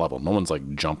at ground level. No one's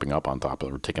jumping up on top of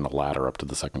it or taking a ladder up to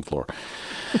the second floor.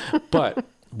 But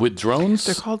With drones,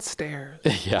 They're called stairs.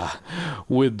 yeah,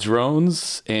 with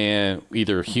drones and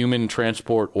either human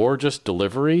transport or just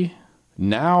delivery,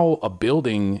 now a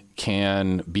building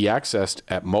can be accessed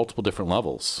at multiple different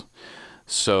levels.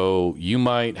 So you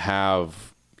might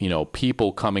have,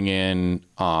 people coming in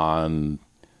on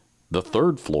the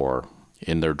 3rd floor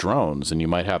in their drones, and you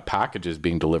might have packages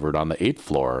being delivered on the 8th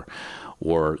floor,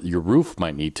 or your roof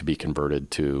might need to be converted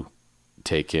to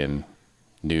take in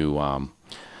new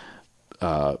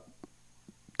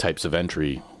types of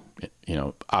entry,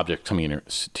 object coming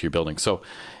to your building. So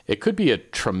it could be a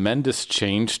tremendous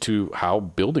change to how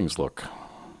buildings look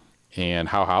and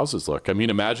how houses look. I mean,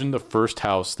 imagine the first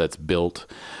house that's built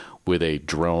with a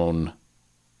drone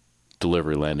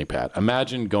delivery landing pad.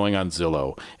 Imagine going on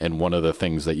Zillow, and one of the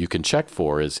things that you can check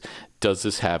for is, does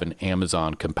this have an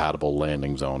Amazon compatible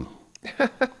landing zone?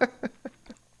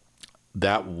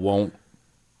 That won't,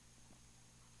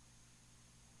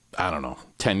 I don't know,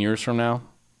 10 years from now?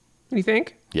 You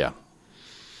think? Yeah.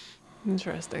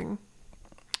 Interesting.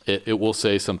 It will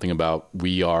say something about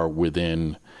we are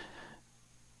within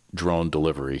drone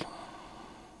delivery.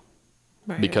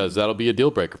 Right. Because that'll be a deal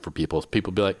breaker for people.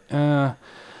 People be like,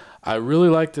 I really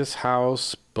like this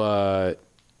house, but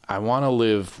I want to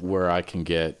live where I can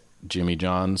get Jimmy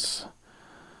John's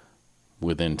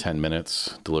within 10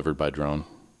 minutes delivered by drone.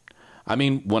 I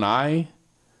mean, when I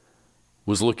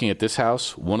was looking at this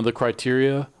house, one of the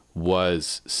criteria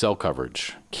was cell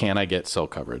coverage. Can I get cell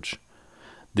coverage?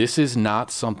 This is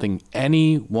not something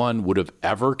anyone would have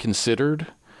ever considered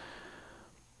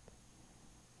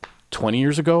 20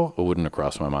 years ago. It wouldn't have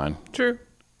crossed my mind. True.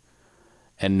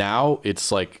 And now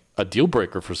it's like a deal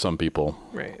breaker for some people.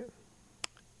 Right.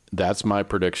 That's my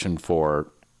prediction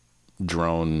for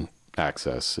drone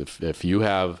access. If you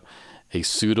have a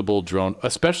suitable drone,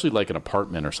 especially like an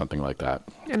apartment or something like that.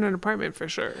 In an apartment for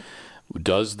sure.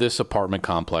 Does this apartment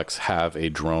complex have a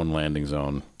drone landing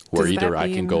zone where either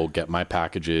I can go get my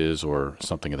packages or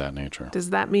something of that nature? Does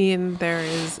that mean there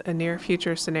is a near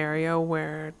future scenario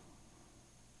where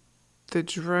the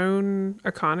drone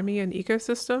economy and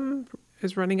ecosystem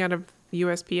is running out of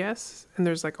USPS, and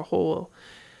there's like a whole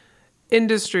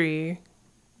industry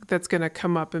that's going to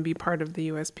come up and be part of the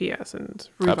USPS and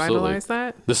revitalize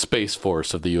that? The Space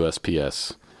Force of the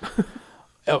USPS.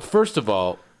 First of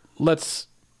all, let's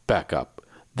back up.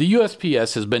 The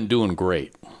USPS has been doing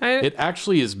great. It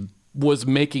actually was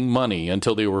making money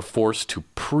until they were forced to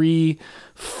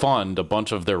pre-fund a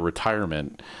bunch of their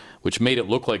retirement, which made it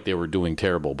look like they were doing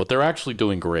terrible, but they're actually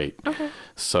doing great. Okay.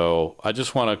 So I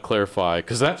just want to clarify,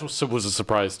 because that was a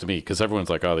surprise to me, because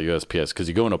everyone's like, oh, the USPS, because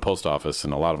you go in a post office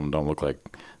and a lot of them don't look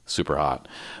like super hot.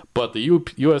 But the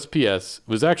USPS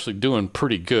was actually doing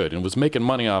pretty good and was making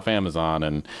money off Amazon.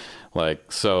 And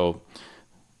so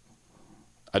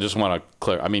I just want to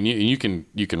clarify. I mean, you can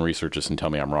research this and tell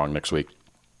me I'm wrong next week.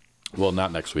 Well,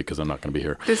 not next week because I'm not going to be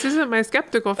here. This isn't my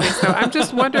skeptical face, though. I'm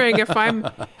just wondering if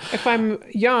I'm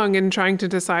young and trying to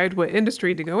decide what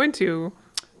industry to go into.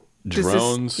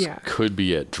 Drones could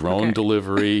be it. Drone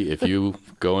delivery. If you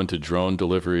go into drone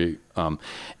delivery,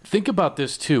 think about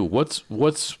this too. What's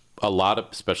a lot of,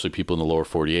 especially people in the lower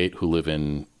 48 who live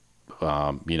in,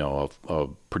 a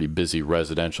pretty busy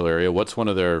residential area. What's one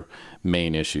of their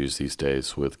main issues these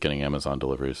days with getting Amazon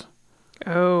deliveries?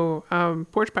 Oh,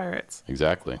 porch pirates.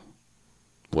 Exactly.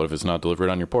 What if it's not delivered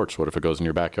on your porch? What if it goes in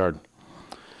your backyard?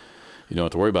 You don't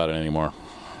have to worry about it anymore.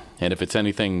 And if it's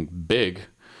anything big,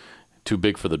 too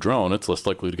big for the drone, it's less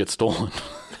likely to get stolen.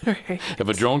 Right. If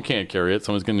a drone can't carry it,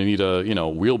 someone's going to need a,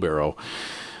 wheelbarrow.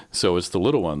 So it's the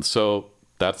little ones. So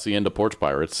that's the end of porch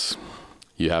pirates.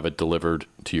 You have it delivered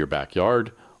to your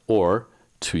backyard or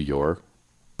to your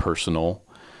personal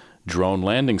drone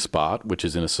landing spot, which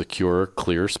is in a secure,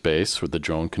 clear space where the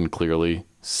drone can clearly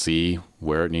see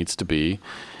where it needs to be.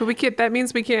 But that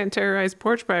means we can't terrorize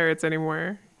porch pirates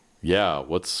anymore. Yeah,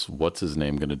 what's his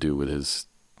name going to do with his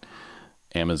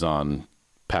Amazon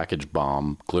package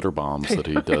bomb, glitter bombs that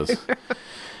he does?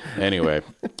 Anyway,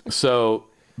 so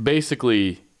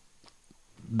basically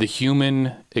the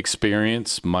human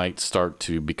experience might start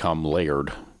to become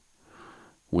layered.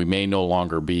 We may no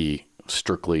longer be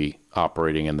strictly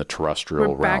operating in the terrestrial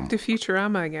realm. We're back to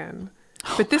Futurama again.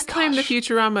 But this time the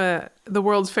Futurama, the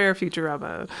World's Fair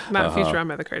Futurama, not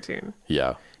Futurama the cartoon.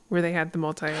 Yeah. Where they had the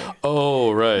multi...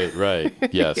 Oh, right.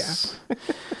 Yes.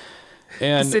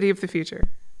 And the city of the future.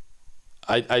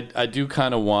 I do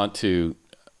kind of want to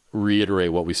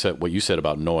reiterate what you said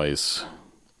about noise.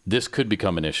 This could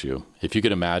become an issue. If you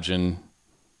could imagine,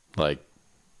 like,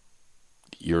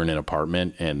 you're in an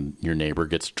apartment and your neighbor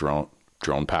gets drone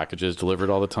packages delivered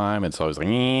all the time, and so I was like,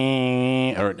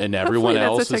 and everyone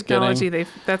else is getting.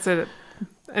 That's a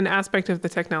an aspect of the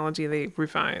technology they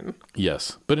refine.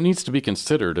 Yes, but it needs to be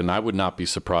considered, and I would not be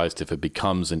surprised if it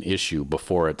becomes an issue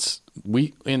before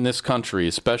we in this country,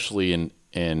 especially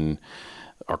in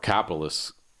our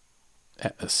capitalist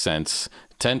sense,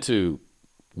 tend to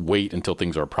wait until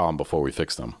things are a problem before we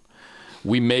fix them.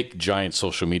 We make giant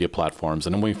social media platforms,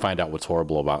 and then we find out what's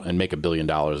horrible about and make $1 billion,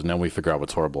 and then we figure out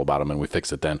what's horrible about them and we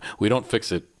fix it then. We don't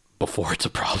fix it before it's a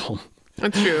problem.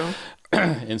 That's true.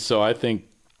 And so I think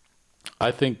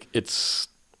it's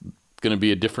going to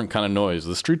be a different kind of noise.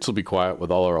 The streets will be quiet with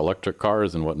all our electric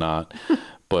cars and whatnot,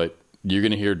 but you're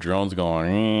going to hear drones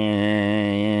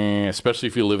going, especially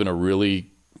if you live in a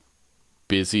really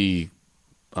busy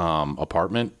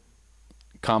apartment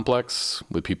complex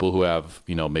with people who have,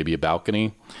 maybe a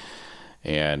balcony,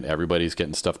 and everybody's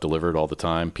getting stuff delivered all the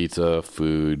time. Pizza,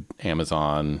 food,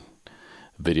 Amazon,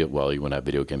 video. Well, you wouldn't have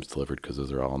video games delivered because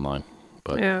those are all online.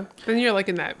 But yeah, then you're like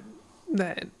in that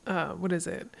what is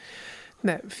it?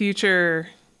 That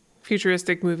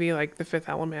futuristic movie like The Fifth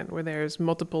Element, where there's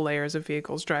multiple layers of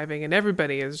vehicles driving and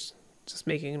everybody is just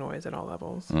making noise at all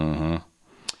levels. Mm-hmm.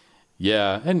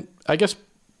 Yeah, and I guess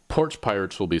porch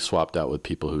pirates will be swapped out with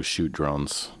people who shoot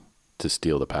drones to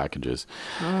steal the packages.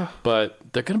 But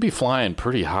they're going to be flying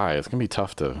pretty high. It's going to be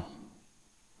tough to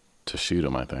shoot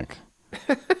them, I think.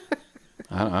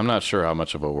 I'm not sure how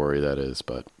much of a worry that is,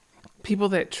 but people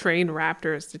that train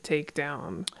raptors to take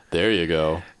down. There you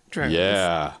go. Drones.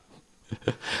 Yeah.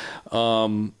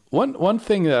 One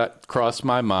thing that crossed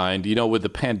my mind, with the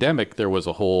pandemic, there was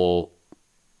a whole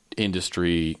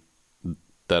industry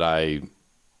that I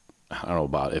don't know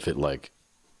about if it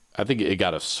I think it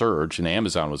got a surge, and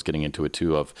Amazon was getting into it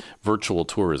too, of virtual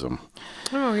tourism.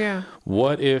 Oh, yeah.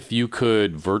 What if you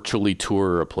could virtually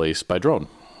tour a place by drone?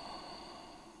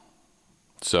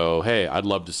 So, hey, I'd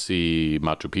love to see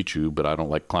Machu Picchu, but I don't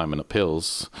like climbing up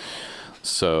hills.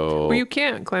 So, well, you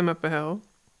can't climb up a hill.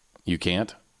 You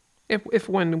can't? If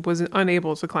one was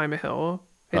unable to climb a hill,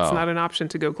 it's not an option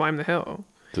to go climb the hill.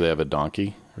 Do they have a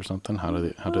donkey or something? How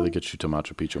do they get you to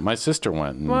Machu Picchu? My sister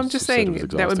went. And I'm just saying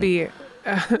that would be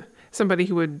somebody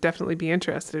who would definitely be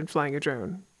interested in flying a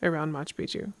drone around Machu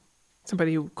Picchu.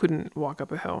 Somebody who couldn't walk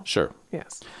up a hill. Sure.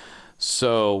 Yes.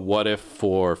 So what if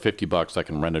for $50 I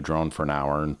can rent a drone for an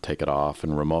hour and take it off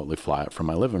and remotely fly it from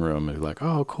my living room and be like,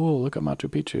 oh, cool, look at Machu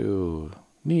Picchu.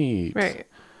 Neat. Right.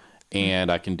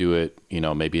 And I can do it,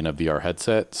 maybe in a VR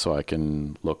headset so I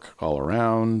can look all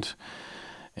around.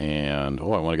 And, I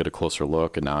want to get a closer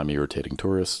look, and now I'm irritating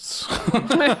tourists.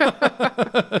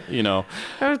 But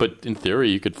in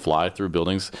theory, you could fly through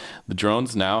buildings. The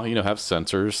drones now, have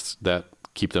sensors that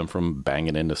keep them from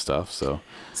banging into stuff. So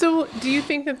do you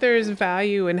think that there's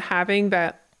value in having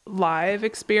that live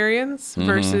experience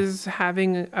versus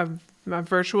having a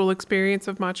virtual experience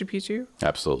of Machu Picchu?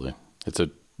 Absolutely. It's a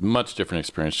much different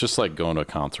experience. Just like going to a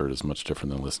concert is much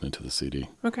different than listening to the CD.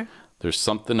 Okay. There's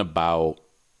something about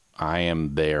I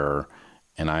am there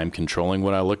and I'm controlling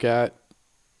what I look at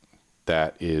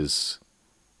that is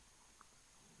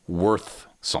worth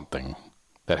something,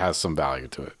 that has some value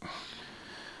to it.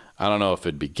 I don't know if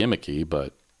it'd be gimmicky,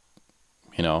 but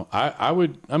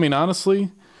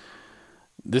honestly,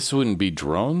 this wouldn't be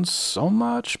drones so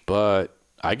much, but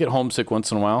I get homesick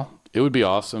once in a while. It would be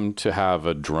awesome to have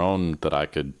a drone that I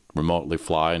could remotely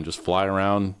fly and just fly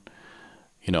around,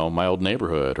 my old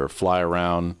neighborhood, or fly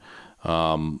around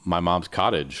my mom's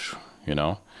cottage,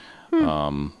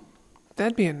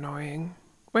 That'd be annoying.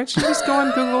 Why don't you just go on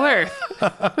Google Earth?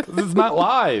 It's not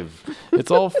live. It's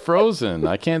all frozen.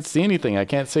 I can't see anything. I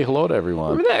can't say hello to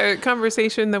everyone. Remember that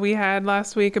conversation that we had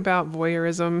last week about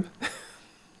voyeurism?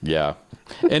 Yeah.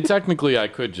 And technically, I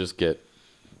could just get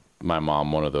my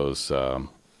mom one of those,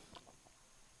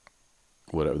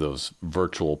 those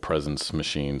virtual presence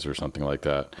machines or something like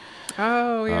that.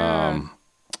 Oh, yeah.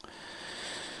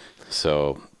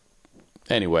 So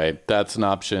anyway, that's an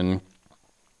option.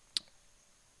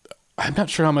 I'm not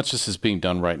sure how much this is being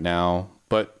done right now,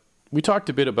 but we talked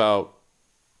a bit about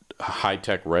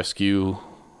high-tech rescue.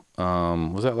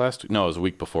 Was that last week? No, it was a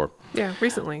week before. Yeah,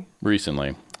 recently.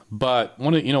 But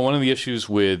one of the issues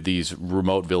with these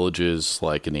remote villages,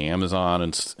 like in the Amazon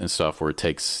and stuff, where it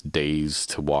takes days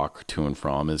to walk to and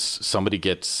from, is somebody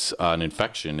gets an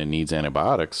infection and needs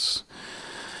antibiotics.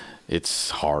 It's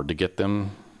hard to get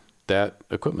them that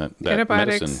equipment, that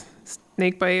antibiotics, medicine.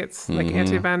 Snake bites, like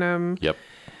antivenom. Yep.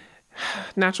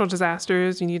 Natural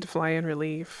disasters, you need to fly in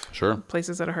relief. Sure.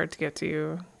 Places that are hard to get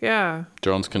to. Yeah.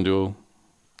 Drones could do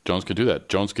that.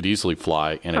 Drones could easily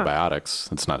fly antibiotics.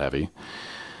 It's not heavy.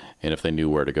 And if they knew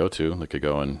where to go to, they could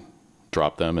go and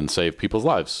drop them and save people's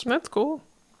lives. That's cool.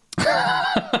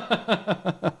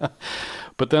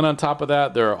 But But then on top of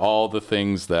that, there are all the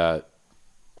things that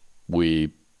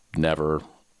we never,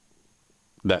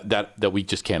 that we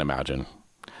just can't imagine.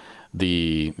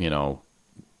 The,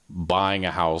 buying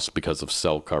a house because of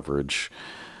cell coverage,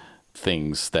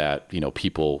 things that,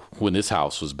 people, when this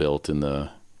house was built in the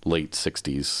late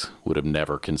 60s, would have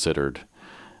never considered.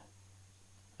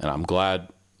 And I'm glad,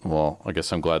 I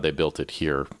guess I'm glad they built it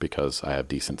here because I have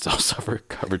decent cell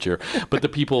coverage here. But the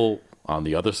people on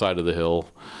the other side of the hill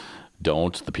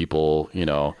don't. The people,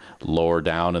 lower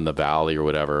down in the valley or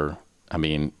whatever. I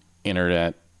mean,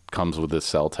 internet comes with this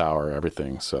cell tower,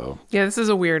 everything. So yeah, this is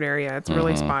a weird area. It's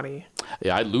really spotty.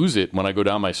 Yeah, I lose it when I go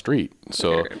down my street.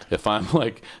 So weird. If I'm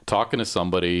like talking to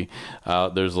somebody,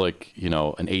 there's like,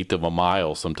 an eighth of a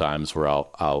mile sometimes where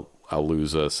I'll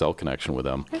lose a cell connection with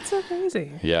them. It's so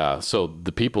crazy. Yeah. So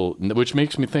the people, which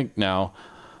makes me think now,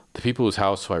 the people whose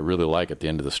house who I really like at the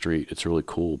end of the street, it's really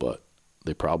cool, but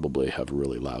they probably have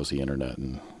really lousy internet,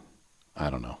 and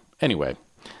I don't know. Anyway,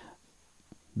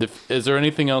 is there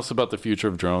anything else about the future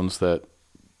of drones that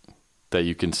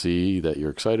you can see, that you're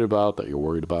excited about, that you're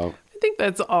worried about? I think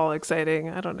that's all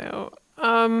exciting. I don't know.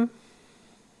 I'm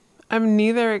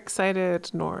neither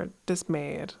excited nor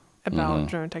dismayed about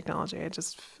drone technology.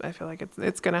 I feel like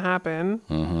it's going to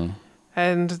happen,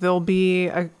 and there'll be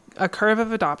a curve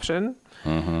of adoption.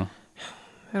 I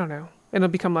don't know. It'll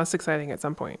become less exciting at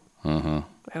some point.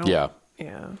 Yeah.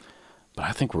 But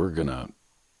I think we're gonna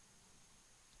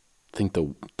think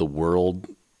the world.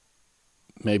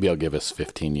 Maybe I'll give us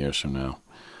 15 years from now.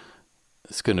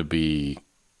 It's going to be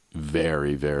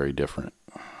very, very different,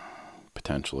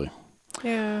 potentially.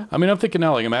 Yeah. I mean, I'm thinking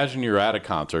now, like, imagine you're at a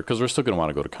concert, because we're still going to want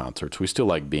to go to concerts. We still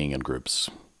like being in groups,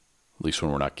 at least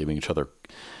when we're not giving each other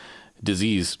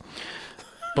disease.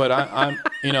 But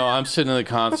I'm sitting in the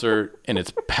concert and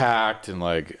it's packed and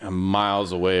like I'm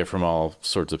miles away from all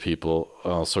sorts of people,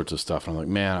 all sorts of stuff. And I'm like,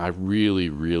 man, I really,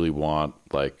 really want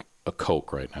like a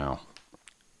Coke right now.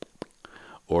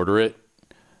 Order it.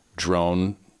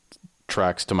 Drone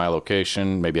tracks to my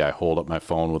location. Maybe I hold up my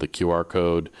phone with a QR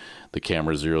code. The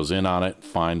camera zeroes in on it,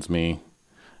 finds me.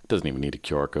 It doesn't even need a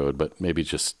QR code, but maybe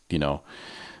just,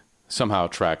 somehow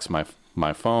tracks my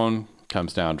phone,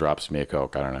 comes down, drops me a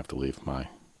Coke. I don't have to leave my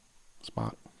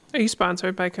spot. Are you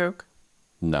sponsored by Coke?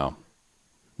 No,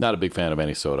 not a big fan of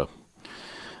any soda.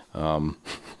 But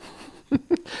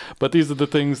these are the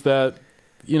things that,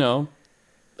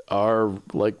 are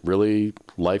like really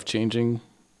life-changing.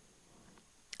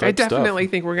 I definitely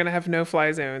think we're going to have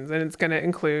no-fly zones, and it's going to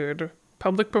include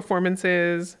public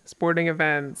performances, sporting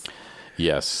events.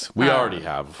 Yes, we already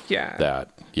have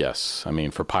that. Yes, I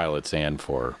mean for pilots and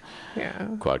for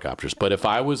quadcopters. But if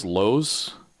I was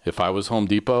Lowe's, if I was Home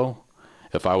Depot,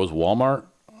 if I was Walmart,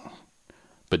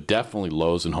 but definitely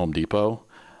Lowe's and Home Depot,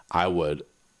 I would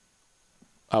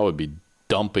be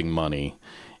dumping money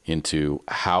into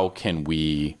how can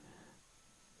we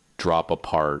drop a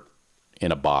part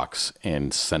in a box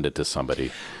and send it to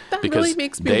somebody. That because really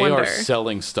makes me they wonder. are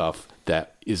selling stuff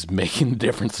that is making the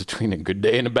difference between a good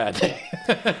day and a bad day.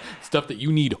 Stuff that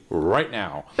you need right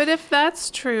now. But if that's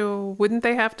true, wouldn't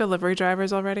they have delivery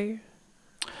drivers already?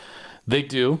 They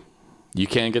do. You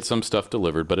can get some stuff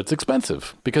delivered, but it's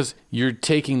expensive because you're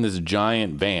taking this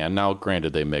giant van. Now,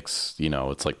 granted, they mix,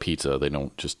 it's like pizza. They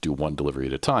don't just do one delivery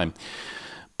at a time.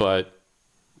 But,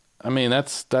 I mean,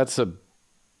 that's a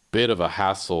bit of a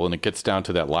hassle, and it gets down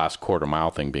to that last quarter mile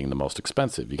thing being the most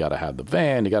expensive. You got to have the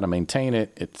van. You got to maintain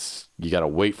it. You got to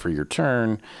wait for your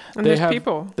turn. And there's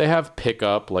people. They have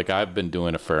pickup. Like, I've been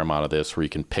doing a fair amount of this where you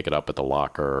can pick it up at the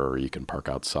locker or you can park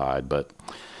outside. But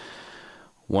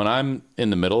when I'm in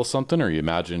the middle of something, or you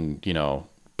imagine,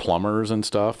 plumbers and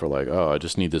stuff are like, oh, I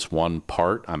just need this one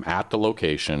part. I'm at the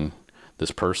location.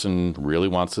 This person really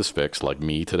wants this fixed, like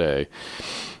me today.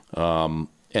 And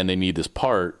they need this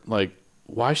part. Like,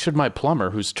 why should my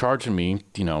plumber, who's charging me,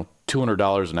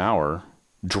 $200 an hour,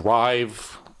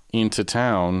 drive into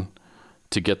town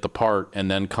to get the part and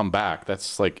then come back?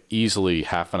 That's like easily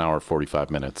half an hour,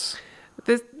 45 minutes.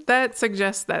 That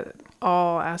suggests that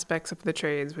all aspects of the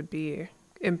trades would be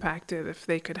impacted if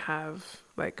they could have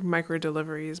like micro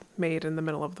deliveries made in the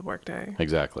middle of the workday.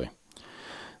 Exactly.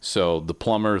 So the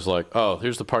plumber's like, oh,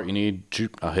 here's the part you need.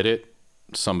 I'll hit it.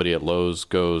 Somebody at Lowe's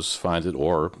goes, finds it,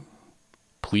 or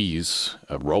please,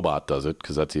 a robot does it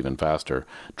because that's even faster.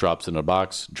 Drops it in a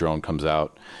box, drone comes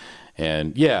out.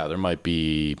 And yeah, there might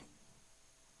be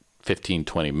 15,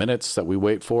 20 minutes that we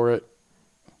wait for it.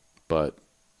 But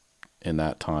in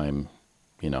that time,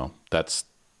 that's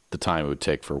the time it would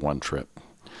take for one trip,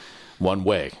 one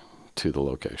way to the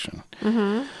location.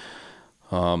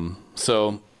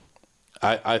 So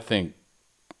I think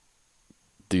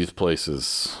these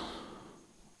places,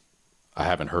 I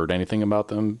haven't heard anything about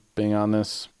them being on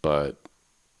this, but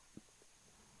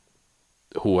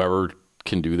whoever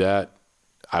can do that,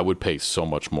 I would pay so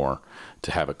much more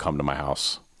to have it come to my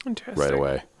house right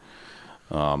away.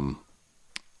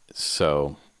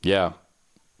 So yeah,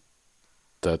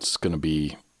 that's going to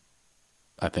be,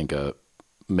 I think, a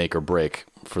make or break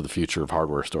for the future of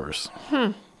hardware stores.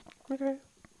 Okay.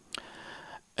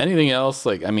 Anything else?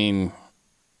 Like, I mean,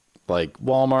 like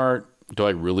Walmart, do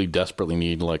I really desperately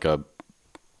need like a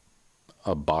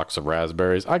box of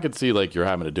raspberries? I could see like you're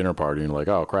having a dinner party and you're like,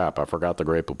 oh crap, I forgot the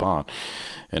Grey Poupon,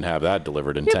 and have that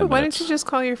delivered in 10 minutes. Why don't you just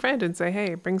call your friend and say,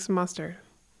 hey, bring some mustard?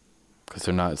 Because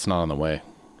it's not on the way.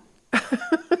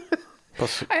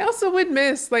 Plus, I also would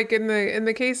miss, like in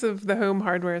the case of the home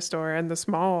hardware store and the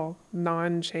small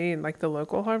non-chain, like the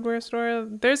local hardware store,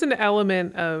 there's an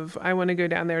element of I want to go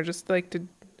down there just like to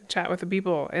chat with the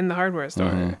people in the hardware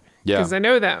store. Yeah. Because I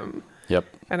know them. Yep.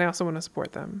 And I also want to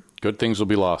support them. Good things will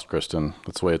be lost, Kristen.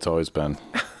 That's the way it's always been.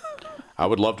 I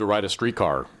would love to ride a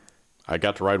streetcar. I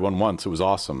got to ride one once. It was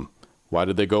awesome. Why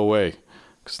did they go away?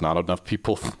 Because not enough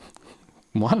people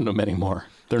wanted them anymore.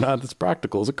 They're not as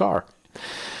practical as a car.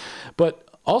 But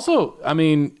also, I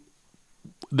mean,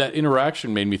 that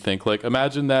interaction made me think, like,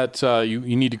 imagine that you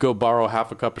need to go borrow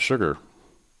half a cup of sugar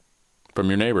from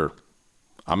your neighbor.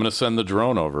 I'm going to send the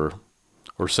drone over,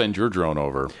 or send your drone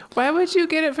over. Why would you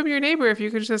get it from your neighbor if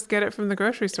you could just get it from the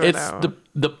grocery store? It's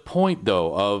the point,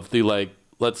 though, of the, like,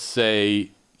 let's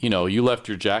say, you left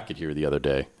your jacket here the other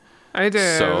day. I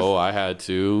did. So I had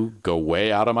to go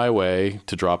way out of my way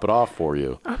to drop it off for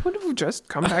you. I would have just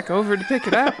come back over to pick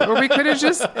it up. Or I could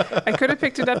have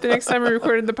picked it up the next time we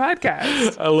recorded the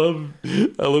podcast. I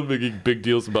love making big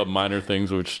deals about minor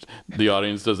things, which the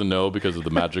audience doesn't know because of the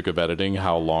magic of editing,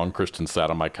 how long Kristen sat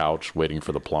on my couch waiting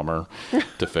for the plumber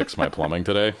to fix my plumbing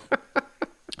today.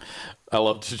 I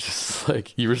love to just,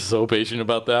 like, you were so patient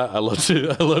about that. I love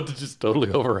to just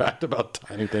totally overact about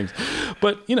tiny things.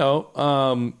 But,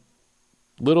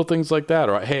 little things like that.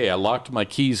 Or, hey, I locked my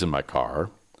keys in my car.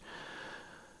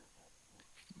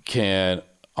 Can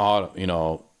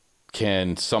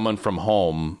someone from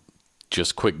home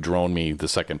just quick drone me the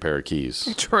second pair of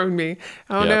keys? Drone me.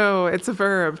 Oh, yep. No, it's a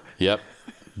verb. Yep.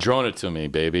 Drone it to me,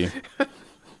 baby.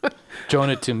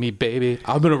 Drone it to me, baby.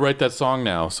 I'm going to write that song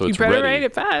now, so it's ready. You better write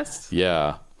it fast.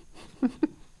 Yeah.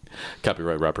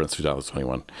 Copyright reference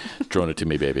 2021. Drone it to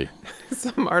me, baby.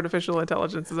 Some artificial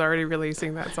intelligence is already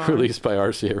releasing that song. Released by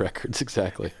RCA Records,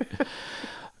 exactly.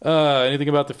 Anything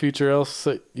about the future else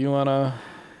that you want to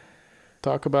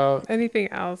talk about?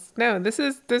 Anything else? No, this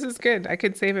is good. I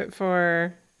could save it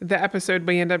for the episode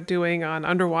we end up doing on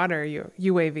underwater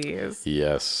UAVs.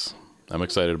 Yes. I'm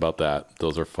excited about that.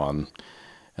 Those are fun.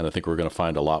 And I think we're going to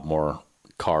find a lot more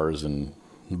cars and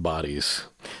bodies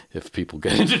if people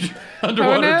get into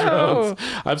underwater drones.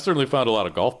 I've certainly found a lot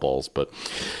of golf balls, but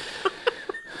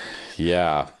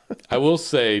yeah. I will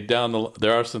say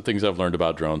there are some things I've learned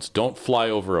about drones. Don't fly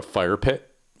over a fire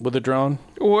pit with a drone.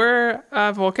 Or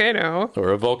a volcano.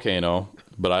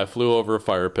 But I flew over a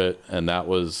fire pit, and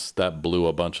that blew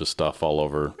a bunch of stuff all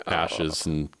over, ashes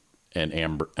and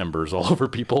embers all over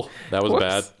people. That was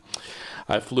bad.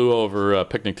 I flew over a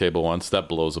picnic table once. That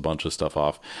blows a bunch of stuff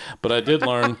off. But I did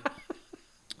learn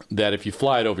that if you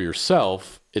fly it over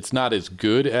yourself, it's not as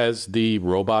good as the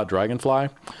robot dragonfly,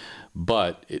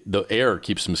 but the air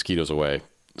keeps mosquitoes away.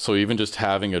 So even just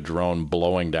having a drone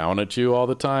blowing down at you all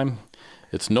the time,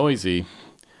 it's noisy,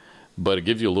 but it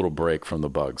gives you a little break from the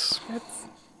bugs.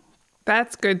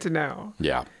 That's good to know.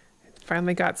 Yeah.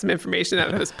 Finally got some information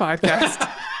out of this podcast.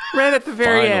 Right at the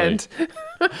very end.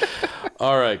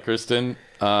 All right, Kristen.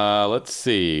 Let's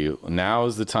see. Now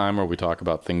is the time where we talk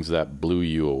about things that blew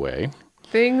you away.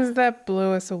 Things that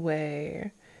blew us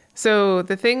away. So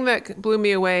the thing that blew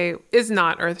me away is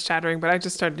not earth-shattering, but I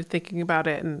just started thinking about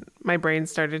it and my brain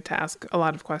started to ask a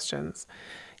lot of questions.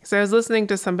 So I was listening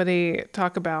to somebody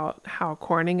talk about how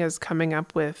Corning is coming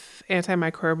up with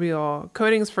antimicrobial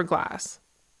coatings for glass.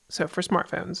 So for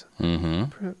smartphones.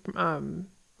 Mm-hmm.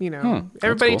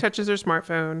 Everybody cool. touches their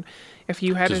smartphone. Which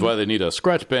is why they need a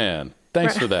scratch band.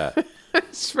 Thanks for that.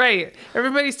 That's right.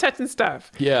 Everybody's touching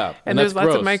stuff. Yeah. And there's that's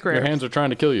lots gross. of microbes. Your hands are trying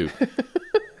to kill you.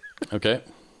 Okay.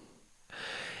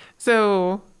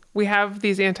 So we have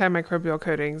these antimicrobial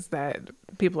coatings that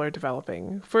people are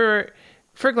developing for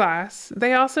glass.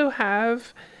 They also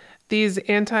have these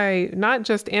not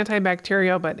just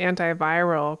antibacterial, but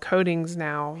antiviral coatings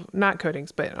now. Not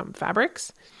coatings, but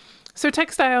fabrics. So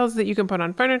textiles that you can put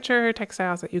on furniture,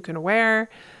 textiles that you can wear,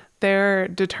 they're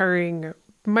deterring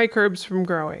microbes from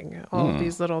growing, all of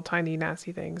these little tiny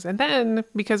nasty things. And then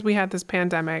because we had this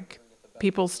pandemic,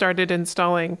 people started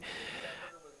installing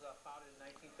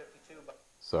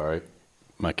Sorry.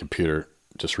 My computer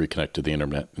just reconnected to the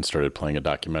internet and started playing a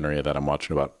documentary that I'm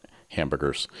watching about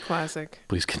hamburgers. Classic.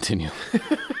 Please continue.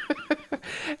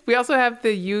 We also have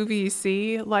the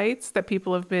UVC lights that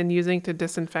people have been using to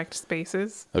disinfect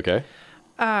spaces Okay.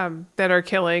 that are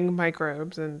killing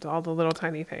microbes and all the little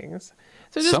tiny things.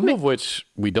 So just Some of which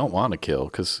we don't want to kill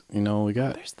because, we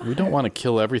don't want to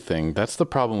kill everything. That's the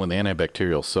problem with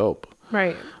antibacterial soap.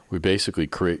 right. We basically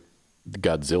create the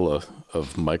Godzilla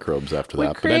of microbes after We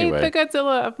that. But create anyway, the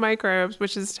Godzilla of microbes,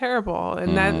 which is terrible,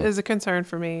 and that is a concern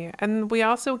for me. And we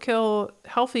also kill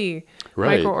healthy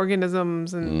Right.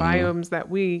 microorganisms and biomes that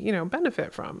we,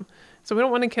 benefit from. So we don't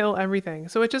want to kill everything.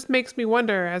 So it just makes me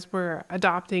wonder, as we're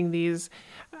adopting these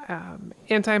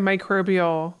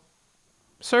antimicrobial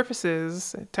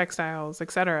surfaces, textiles,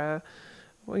 etc.,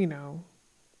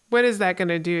 what is that going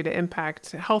to do to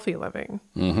impact healthy living?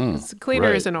 'Cause cleaner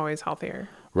Right. isn't always healthier.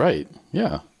 right.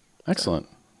 Yeah. Excellent.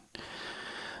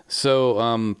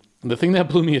 So the thing that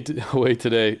blew me away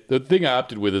today, the thing I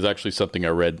opted with is actually something I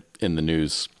read in the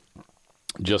news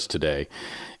just today.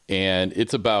 And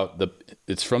it's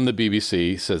from the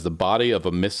BBC. It says the body of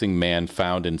a missing man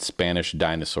found in Spanish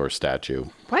dinosaur statue.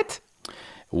 What?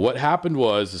 What happened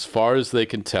was, as far as they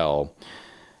can tell,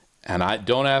 and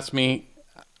don't ask me,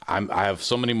 I have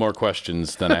so many more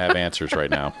questions than I have answers right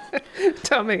now.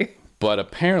 Tell me. But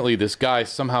apparently this guy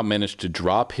somehow managed to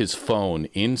drop his phone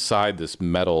inside this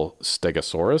metal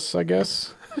stegosaurus, I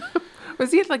guess.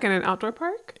 Was he at in an outdoor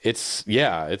park? It's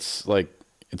like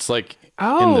in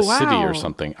Oh, the city wow. or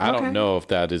something. I Okay. don't know if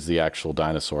that is the actual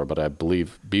dinosaur, but I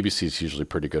believe BBC is usually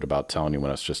pretty good about telling you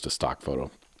when it's just a stock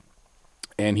photo.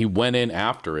 And he went in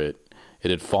after it. It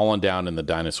had fallen down in the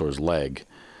dinosaur's leg.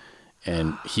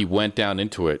 And he went down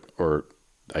into it, or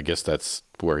I guess that's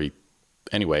where he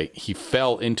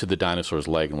fell into the dinosaur's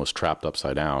leg and was trapped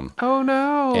upside down Oh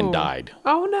no. and died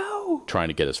Oh no. trying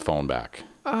to get his phone back.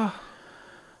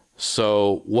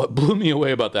 So what blew me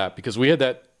away about that, because we had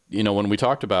that, when we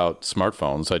talked about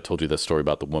smartphones, I told you the story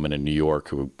about the woman in New York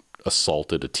who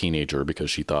assaulted a teenager because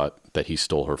she thought that he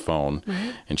stole her phone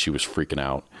and she was freaking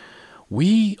out.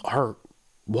 We are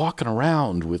walking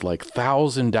around with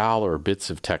 $1,000 bits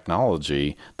of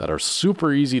technology that are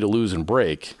super easy to lose and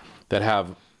break, that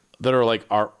are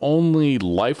our only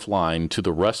lifeline to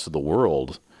the rest of the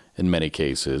world in many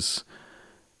cases.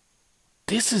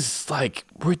 This is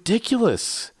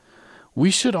ridiculous.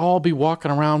 We should all be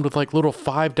walking around with little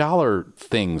 $5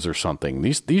 things or something.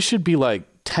 These should be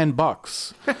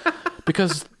 $10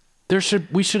 because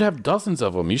we should have dozens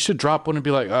of them. You should drop one and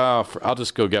be I'll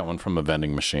just go get one from a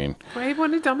vending machine. Why do you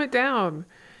want to dumb it down?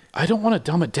 I don't want to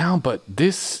dumb it down, but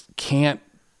this can't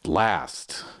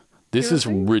last. This is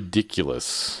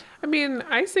ridiculous. I mean,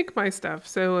 I sync my stuff,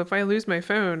 so if I lose my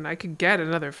phone, I could get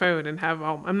another phone and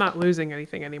I'm not losing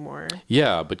anything anymore.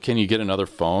 Yeah, but can you get another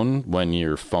phone when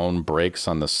your phone breaks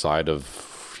on the side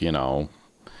of,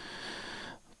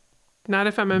 Not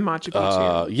if I'm in Machu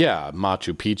Picchu. yeah,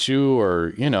 Machu Picchu,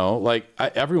 or,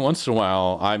 every once in a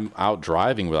while I'm out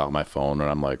driving without my phone and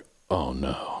I'm like, oh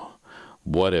no,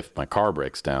 what if my car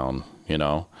breaks down?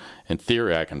 In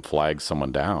theory, I can flag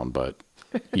someone down, but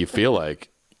you feel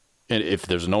and if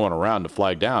there's no one around to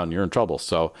flag down, you're in trouble.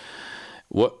 So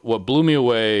what blew me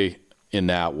away in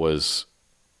that was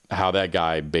how that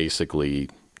guy basically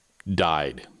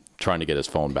died trying to get his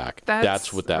phone back.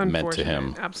 That's what that meant to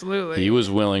him. Absolutely. He was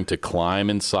willing to climb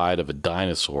inside of a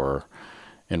dinosaur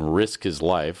and risk his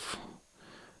life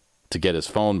to get his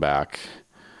phone back.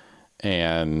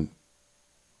 And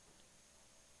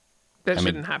that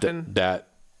shouldn't happen.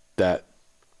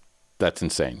 That's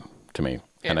insane to me.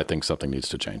 Yeah. And I think something needs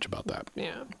to change about that.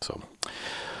 Yeah. So,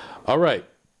 all right.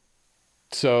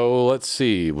 So let's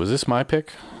see. Was this my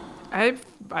pick? I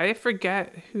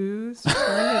forget whose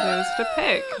turn it is to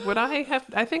pick.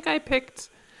 I think I picked,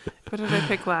 what did I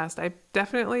pick last? I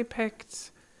definitely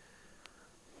picked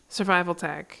survival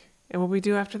tech. And what we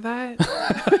do after that?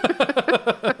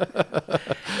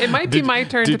 It might be my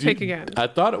turn to pick again. I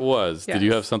thought it was. Yes. Did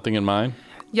you have something in mind?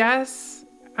 Yes.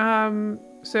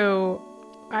 So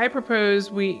I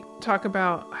propose we talk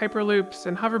about hyperloops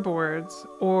and hoverboards,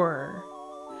 or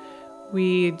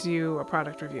we do a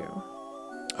product review.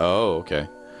 Oh, okay.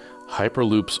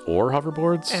 Hyperloops or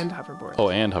hoverboards? And hoverboards. Oh,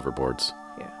 and hoverboards.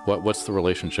 Yeah. What's the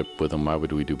relationship with them? Why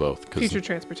would we do both? Future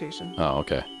transportation. Oh,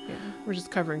 okay. Yeah. We're just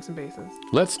covering some bases.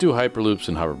 Let's do hyperloops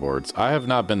and hoverboards. I have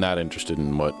not been that interested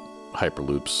in what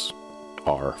hyperloops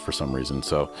are for some reason.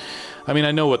 So, I mean,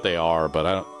 I know what they are,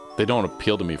 but they don't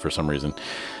appeal to me for some reason.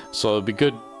 So it'd be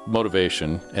good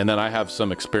motivation. And then I have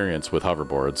some experience with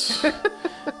hoverboards.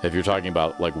 If you're talking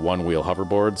about one-wheel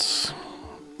hoverboards,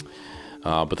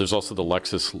 But there's also the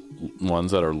Lexus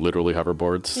ones that are literally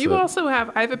hoverboards.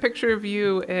 I have a picture of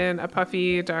you in a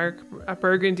puffy, dark,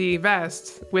 burgundy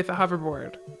vest with a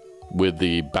hoverboard. With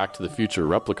the Back to the Future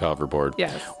replica hoverboard.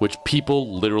 Yes. Which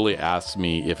people literally ask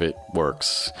me if it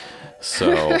works.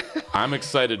 So I'm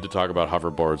excited to talk about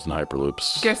hoverboards and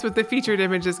Hyperloops. Guess what the featured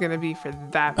image is going to be for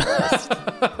that post?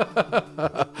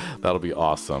 That'll be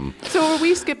awesome. So are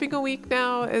we skipping a week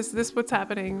now? Is this what's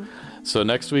happening? So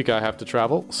next week I have to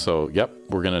travel. So, yep,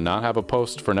 we're going to not have a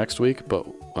post for next week. But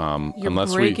You're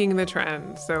breaking the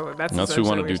trend. So that's unless we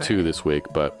want to do 2 this week.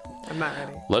 But I'm not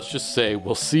ready. Let's just say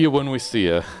we'll see you when we see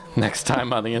you next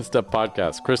time on the In Stuff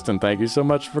Podcast. Kristen, thank you so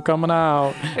much for coming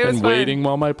out and waiting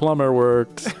while my plumber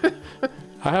worked.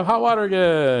 I have hot water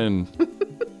again.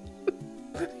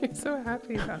 You're so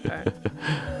happy about that.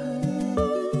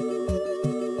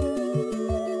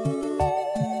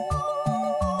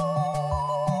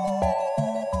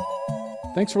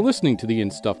 Thanks for listening to the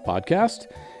In Stuff Podcast.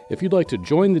 If you'd like to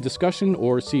join the discussion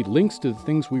or see links to the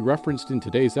things we referenced in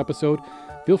today's episode,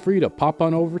 feel free to pop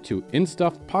on over to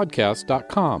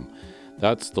instuffpodcast.com.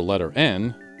 That's the letter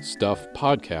N,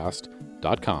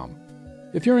 stuffpodcast.com.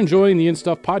 If you're enjoying the In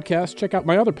Stuff Podcast, check out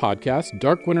my other podcast,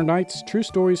 Dark Winter Nights, True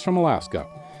Stories from Alaska.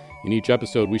 In each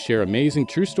episode, we share amazing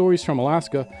true stories from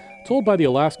Alaska, told by the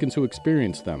Alaskans who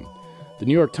experienced them. The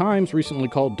New York Times recently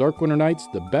called Dark Winter Nights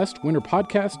the best winter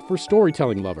podcast for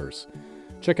storytelling lovers.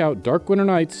 Check out Dark Winter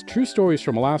Nights, True Stories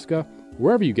from Alaska,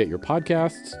 wherever you get your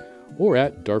podcasts, or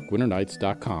at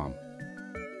darkwinternights.com.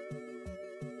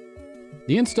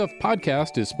 The In Stuff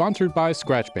Podcast is sponsored by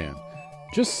Scratchband.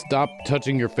 Just stop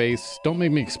touching your face. Don't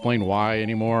make me explain why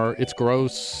anymore. It's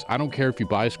gross. I don't care if you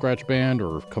buy Scratchband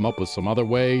or come up with some other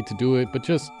way to do it, but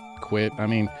just quit. I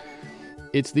mean,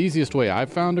 it's the easiest way I've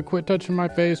found to quit touching my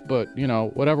face, but,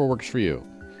 whatever works for you.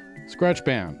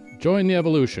 Scratchband. Join the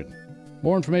evolution.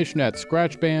 More information at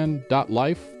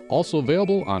scratchband.life, also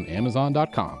available on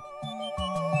amazon.com.